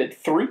 So he did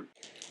 3. 1,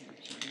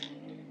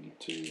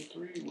 2,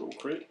 3, roll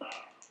crit.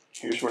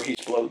 Here's where he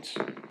explodes.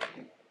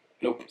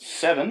 Nope,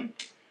 7.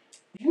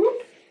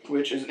 Whoop,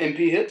 which is an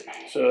MP hit,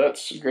 so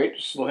that's great.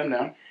 Just slow him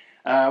down.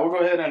 We'll go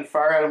ahead and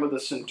fire at him with the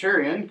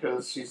Centurion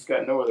because he's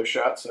got no other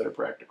shots that are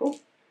practical.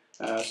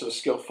 So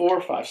skill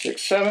 4, 5,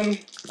 6, 7.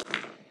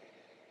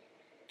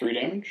 3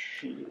 damage.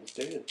 He is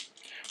dead.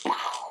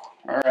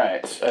 All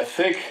right, I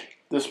think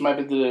this might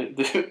be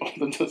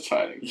the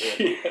deciding.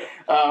 Yeah.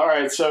 All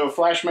right, so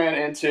Flashman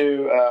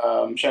into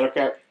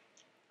Shadowcat.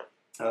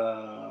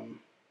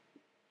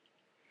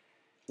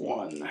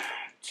 1,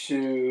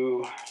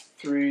 2,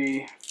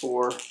 3,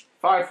 4,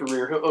 5 for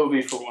rear. He'll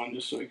OV for 1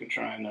 just so he can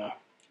try and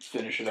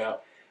finish it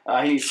out.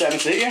 He needs 7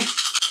 to hit you.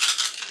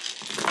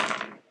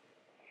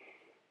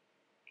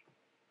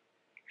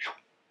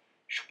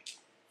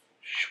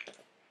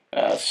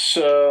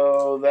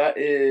 So that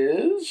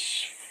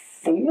is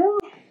 4.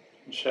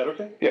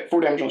 Shadowcat? Yeah,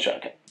 4 damage on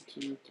Shadowcat.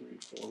 2, 3,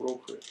 4. Roll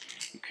crit.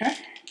 Okay.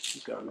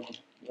 He's got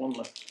one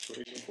left, so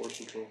he's in force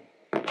control.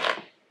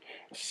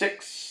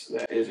 6.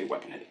 That is a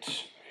weapon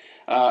hit.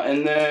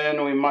 And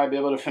then we might be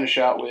able to finish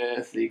out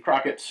with the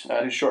Crockett,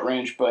 who's short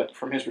range, but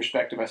from his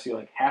perspective, I see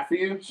like half of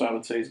you, so I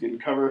would say he's getting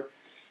cover.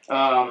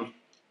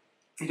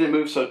 He did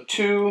move, so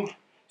 2,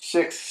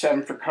 6,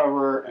 7 for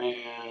cover,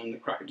 and the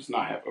Crockett does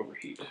not have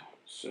overheat.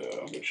 So,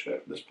 which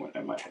at this point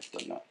I might have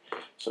done that.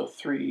 So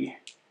 3,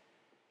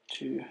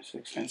 2,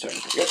 6, and 7.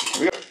 Yep,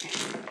 here we go.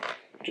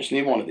 Just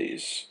need one of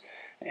these.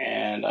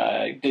 And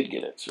I did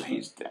get it, so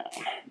he's down.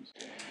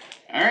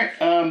 Alright,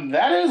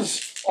 that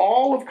is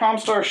all of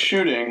ComStar's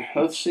shooting.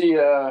 Let's see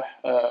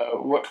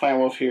what Clan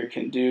Wolf here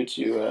can do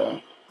to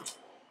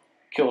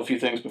kill a few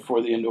things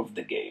before the end of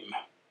the game.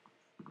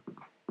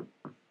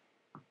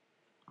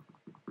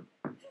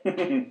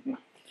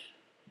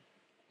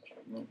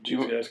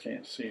 You guys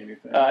can't see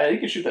anything. You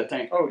can shoot that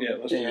tank. Oh, yeah.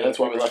 That's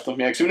why we left him.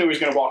 Yeah, because we knew he was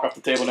going to walk off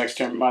the table next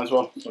turn. Might as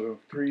well. So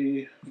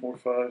 3, 4,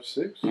 5,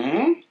 6.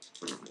 Mm-hmm.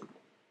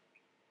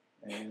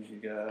 And you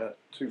got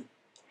 2.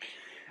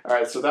 All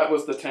right, so that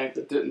was the tank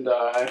that didn't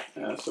die.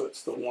 So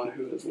it's the one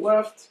who is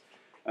left.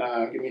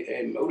 Give me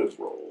a motive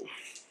roll.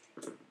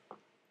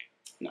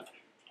 Nothing.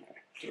 All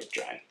right, so let's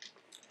try.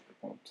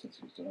 Well, since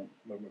he's done.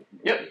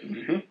 Yep.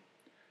 Mm-hmm.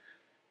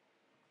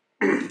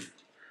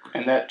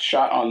 And that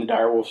shot on the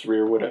direwolf's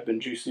rear would have been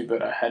juicy,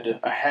 but I had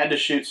to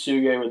shoot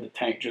Suge with the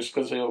tank just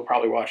because he'll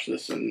probably watch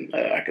this and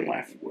I can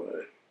laugh.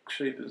 What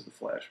shape is the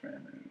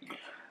Flashman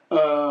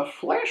in?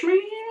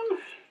 Flashman.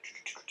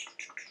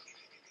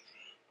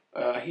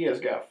 He has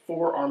got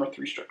 4 armor,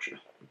 3 structure.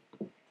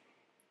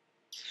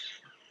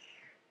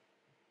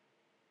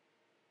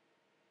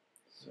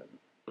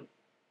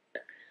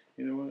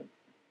 You know what?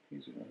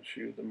 He's going to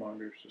shoot the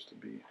monitors just to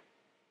be.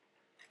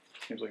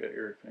 Seems like an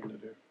Eric thing to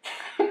do.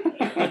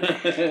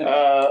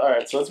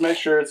 Alright, so let's make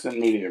sure it's in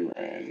medium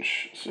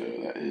range. So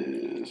that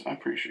is. I'm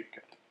pretty sure you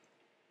got that.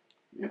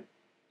 Yep.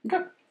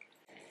 Okay.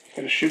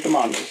 Gonna shoot the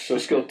monitors. So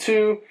skill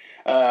 2,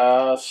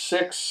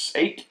 6,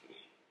 8.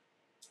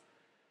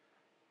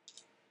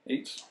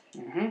 8s?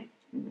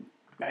 Mm-hmm.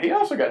 Now he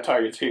also got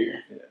targets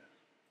here. Yeah.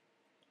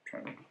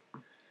 I'm trying to.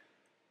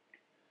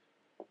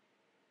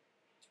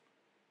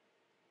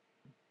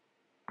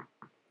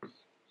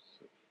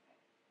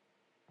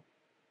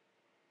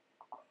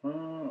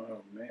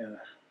 Oh man.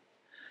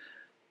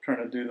 Trying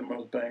to do the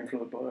most bang for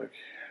the buck.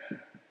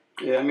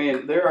 Yeah, I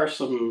mean, there are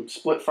some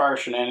split fire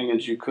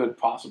shenanigans you could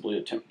possibly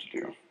attempt to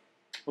do.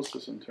 What's the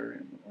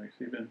Centurion like?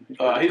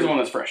 He's the one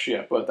that's fresh,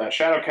 yeah. But that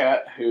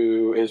Shadowcat,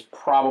 who is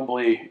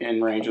probably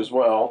in range as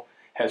well,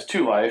 has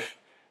 2 life.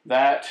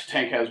 That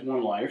tank has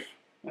 1 life.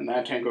 And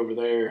that tank over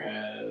there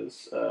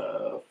has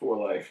 4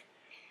 life.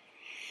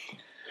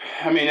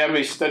 I mean, that'd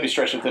be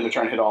stretching thin to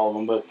try and hit all of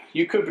them, but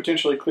you could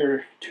potentially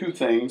clear 2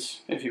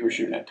 things if you were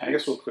shooting at tanks. I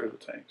guess we'll clear the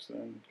tanks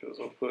then, because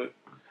I'll put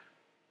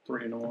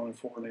 3 into one and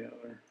 4 in the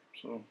other.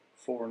 So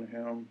 4 into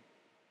him.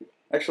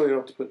 Actually, I'll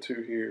have to put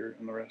 2 here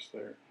and the rest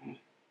there.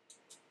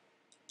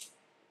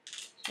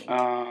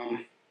 So,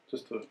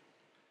 just to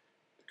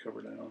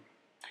cover down.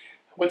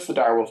 What's the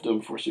direwolf doing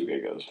before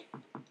Suge goes?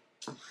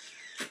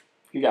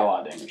 He got a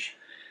lot of damage.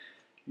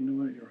 You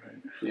know what? You're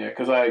right. Yeah,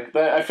 because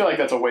I feel like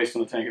that's a waste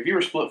on the tank. If you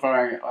were split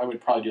firing, I would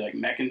probably do like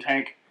mech and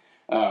tank,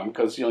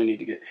 because you only need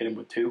to hit him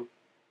with 2,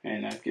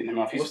 and that's getting him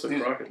off. What's the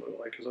Crockett look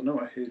like? Because I know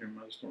I hate him.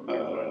 I just don't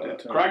remember what I did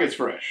to him. Crockett's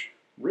fresh.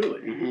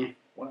 Really? Mm-hmm.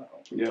 Wow.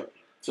 Yep.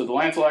 So the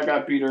Lancelot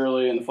got beat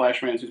early, and the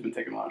Flashman's who's been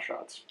taking a lot of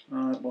shots.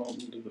 Well, we'll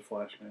do the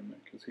Flashman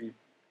then, because he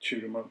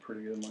chewed him up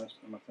pretty good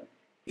last time, I think.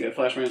 Yeah,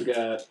 Flashman's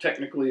got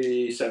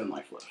technically 7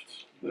 life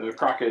left. The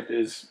Crockett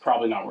is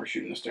probably not worth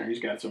shooting this turn. He's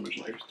got so much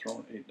life. He's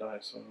throwing 8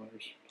 dice, so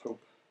there's hope.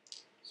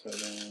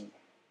 7.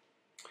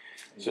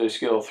 8. So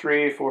skill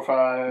 3, 4,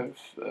 5,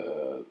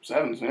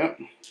 7s. Yep.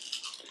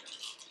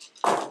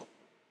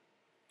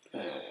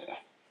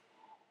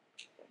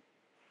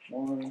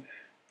 1,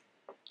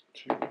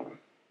 2,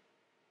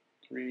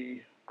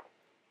 3,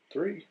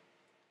 3.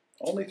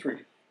 Only 3.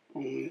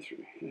 Only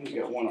 3. He's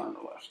got 1 armor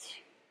left.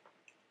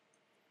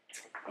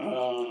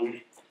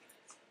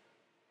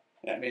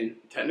 I mean,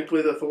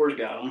 technically the Thor's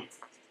got him.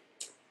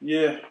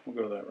 Yeah, we'll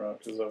go that route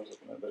because I was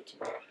looking at that too.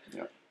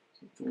 Yep.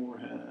 So Thor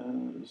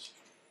has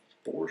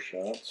 4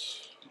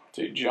 shots.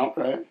 To jump,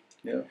 right?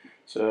 Yeah.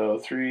 So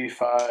 3,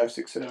 5,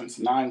 6, 7,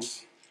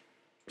 9s.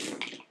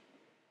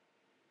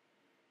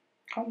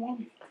 Got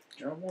 1.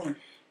 Got 1.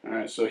 All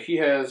right, so he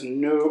has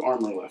no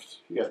armor left.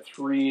 He got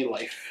 3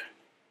 life.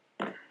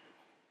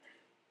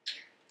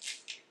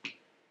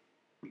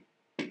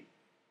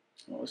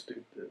 Oh, let's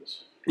do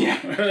this.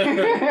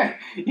 Yeah.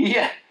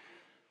 Yeah.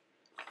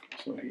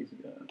 So he's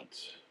got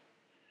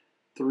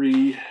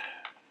 3.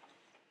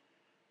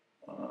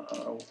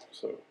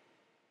 So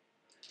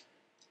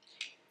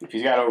if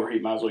he's got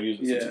overheat, might as well use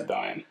it since yeah. he's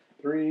dying.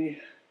 3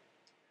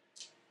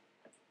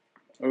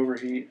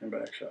 overheat and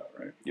back shot,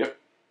 right? Yep.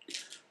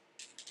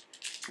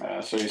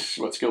 So he's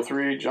what, skill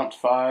 3, jumped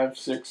 5,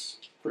 6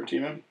 for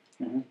team him.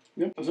 Mm-hmm.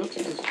 Yep, that's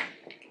it.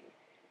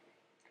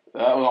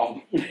 That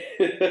was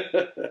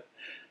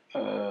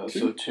awful.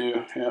 So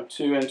 2. Yep,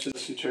 2 into the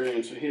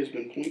Centurion, so he has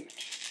been point.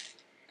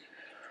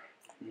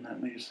 And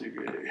that leaves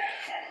Suge.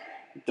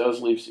 It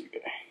does leave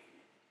Suge.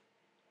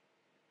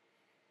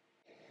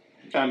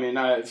 I mean,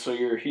 so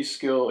he's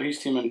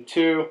teaming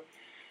 2.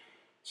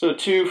 So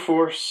 2,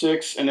 4,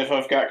 6, and if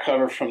I've got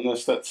cover from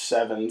this, that's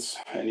 7s,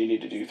 and you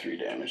need to do 3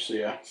 damage. So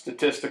yeah,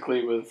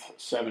 statistically, with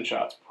 7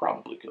 shots,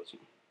 probably kills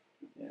him.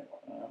 Yeah,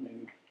 I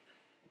mean,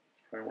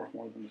 probably worth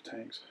more than the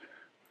tanks.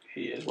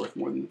 He is worth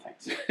more than the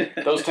tanks.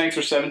 Those tanks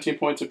are 17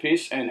 points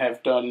apiece and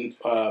have done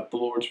the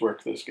Lord's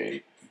work this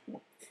game.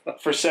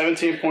 For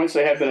 17 points,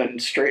 they have been a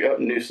straight up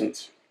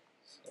nuisance.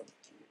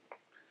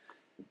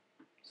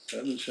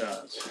 7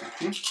 shots.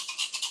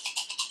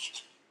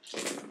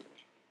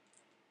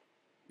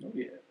 Oh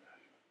yeah.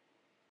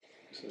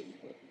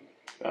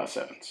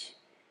 7s.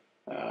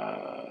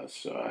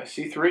 So I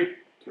see 3.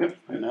 Yep,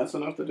 and that's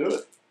enough to do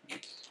it.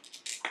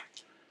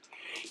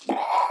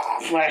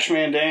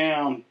 Flashman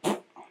down.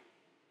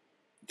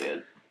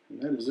 Dead.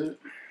 And that is it.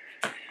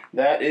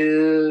 That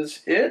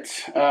is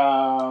it.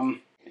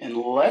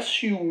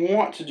 Unless you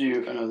want to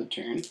do another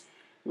turn,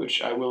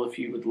 which I will if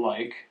you would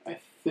like. I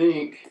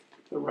think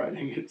the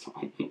writing is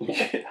on the wall.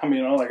 I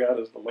mean, all I got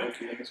is the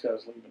Loki, and this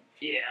guy's leaving.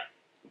 Yeah.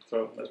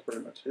 So that's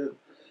pretty much it.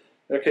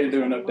 That can't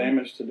do enough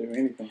damage to do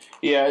anything.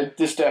 Yeah,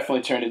 this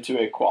definitely turned into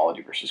a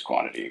quality versus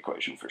quantity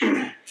equation for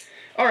sure.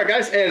 All right,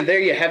 guys, and there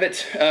you have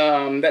it.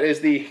 That is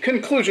the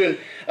conclusion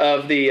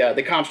of the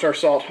ComStar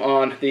assault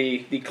on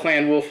the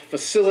Clan Wolf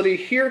facility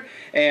here.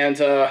 And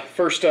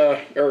first, to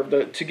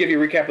give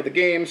you a recap of the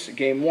games,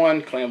 Game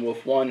 1, Clan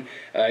Wolf won.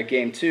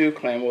 Game 2,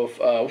 Clan Wolf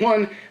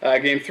won.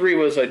 Game 3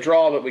 was a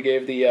draw, but we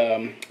gave the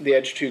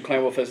edge to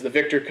Clan Wolf as the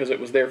victor because it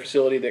was their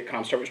facility that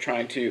ComStar was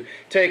trying to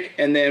take.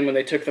 And then when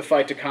they took the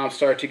fight to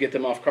ComStar to get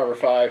them off Carver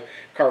V,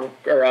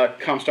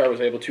 ComStar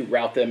was able to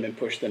rout them and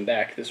push them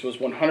back. This was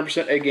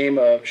 100% a game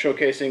of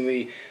showcasing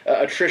the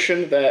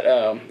attrition that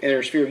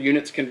inner sphere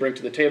units can bring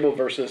to the table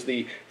versus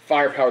the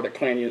firepower that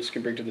clan units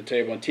can bring to the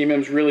table. And Team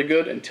M's really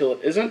good until it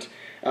isn't.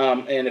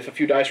 And if a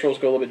few dice rolls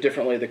go a little bit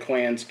differently, the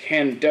clans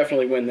can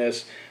definitely win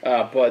this,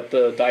 but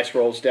the dice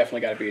rolls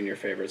definitely got to be in your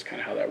favor. It's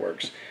kind of how that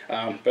works.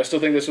 But I still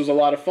think this was a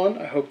lot of fun.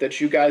 I hope that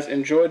you guys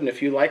enjoyed, and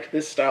if you like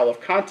this style of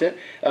content,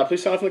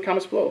 please sign up in the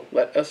comments below.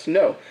 Let us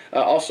know.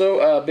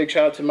 Also, big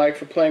shout out to Mike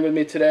for playing with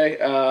me today.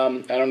 I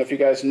don't know if you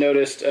guys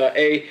noticed,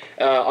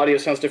 audio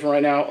sounds different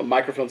right now.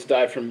 Microphones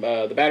died from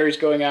the batteries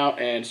going out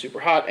and super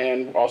hot,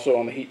 and also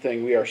on the heat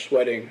thing, we are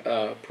sweating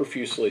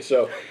profusely.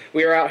 So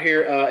we are out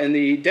here in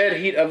the dead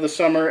heat of the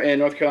summer in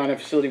North Carolina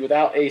facility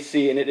without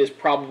AC, and it is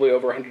probably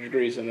over 100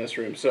 degrees in this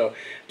room. So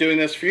doing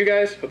this for you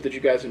guys, hope that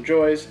you guys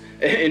enjoyed,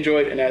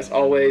 and as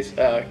always,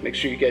 make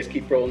sure you guys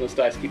keep rolling those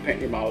dice, keep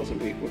painting your models,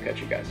 and we will catch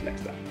you guys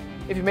next time.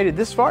 If you made it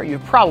this far, you're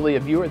probably a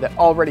viewer that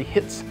already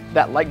hits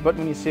that like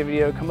button when you see a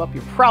video come up.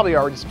 You're probably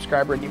already a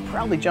subscriber, and you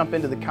probably jump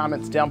into the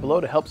comments down below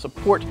to help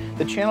support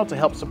the channel, to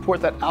help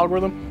support that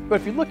algorithm.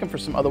 But if you're looking for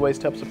some other ways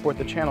to help support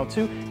the channel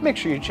too, make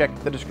sure you check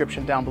the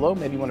description down below.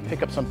 Maybe you want to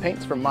pick up some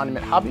paints from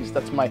Monument Hobbies.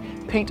 That's my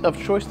paint of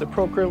choice. The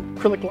Pro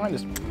Acrylic line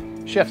is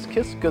chef's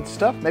kiss, good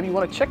stuff. Maybe you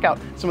want to check out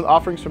some of the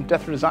offerings from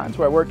Death Through Designs,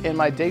 where I work in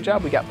my day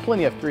job. We got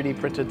plenty of 3D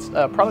printed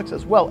products,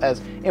 as well as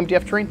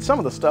MDF terrain, some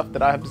of the stuff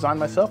that I have designed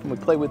myself and we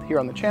play with here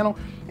on the channel.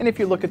 And if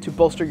you're looking to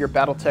bolster your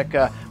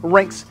Battletech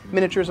ranks,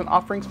 miniatures, and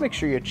offerings, make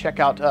sure you check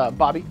out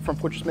Bobby from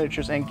Fortress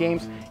Miniatures and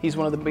Games. He's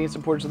one of the main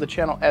supporters of the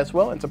channel as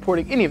well, and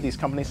supporting any of these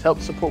companies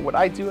helps support what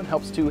I do and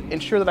helps to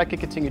ensure that I can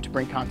continue to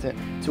bring content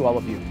to all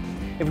of you.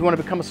 If you want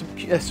to become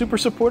a super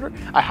supporter,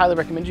 I highly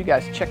recommend you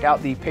guys check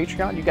out the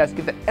Patreon. You guys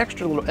get that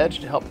extra little edge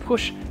to help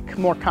push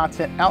more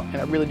content out, and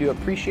I really do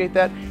appreciate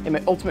that. And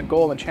my ultimate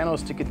goal on the channel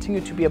is to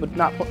continue to be able to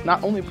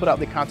not only put out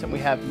the content we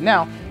have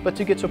now, but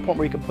to get to a point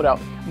where you can put out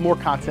more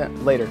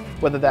content later,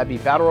 whether that be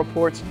battle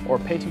reports or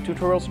painting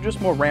tutorials or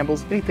just more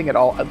rambles, anything at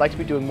all. I'd like to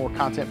be doing more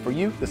content for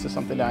you. This is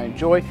something that I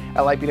enjoy.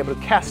 I like being able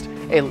to cast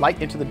a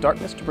light into the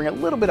darkness to bring a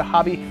little bit of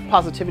hobby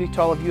positivity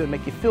to all of you and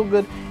make you feel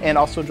good, and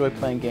also enjoy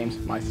playing games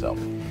myself.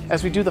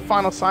 As we do the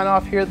final sign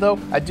off here though,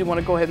 I do want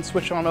to go ahead and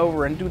switch on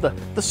over and do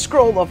the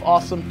scroll of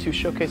awesome to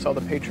showcase all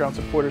the Patreon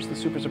supporters, the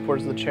super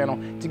supporters of the channel,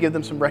 to give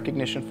them some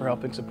recognition for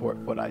helping support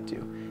what I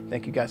do.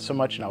 Thank you guys so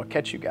much, and I will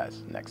catch you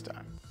guys next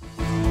time.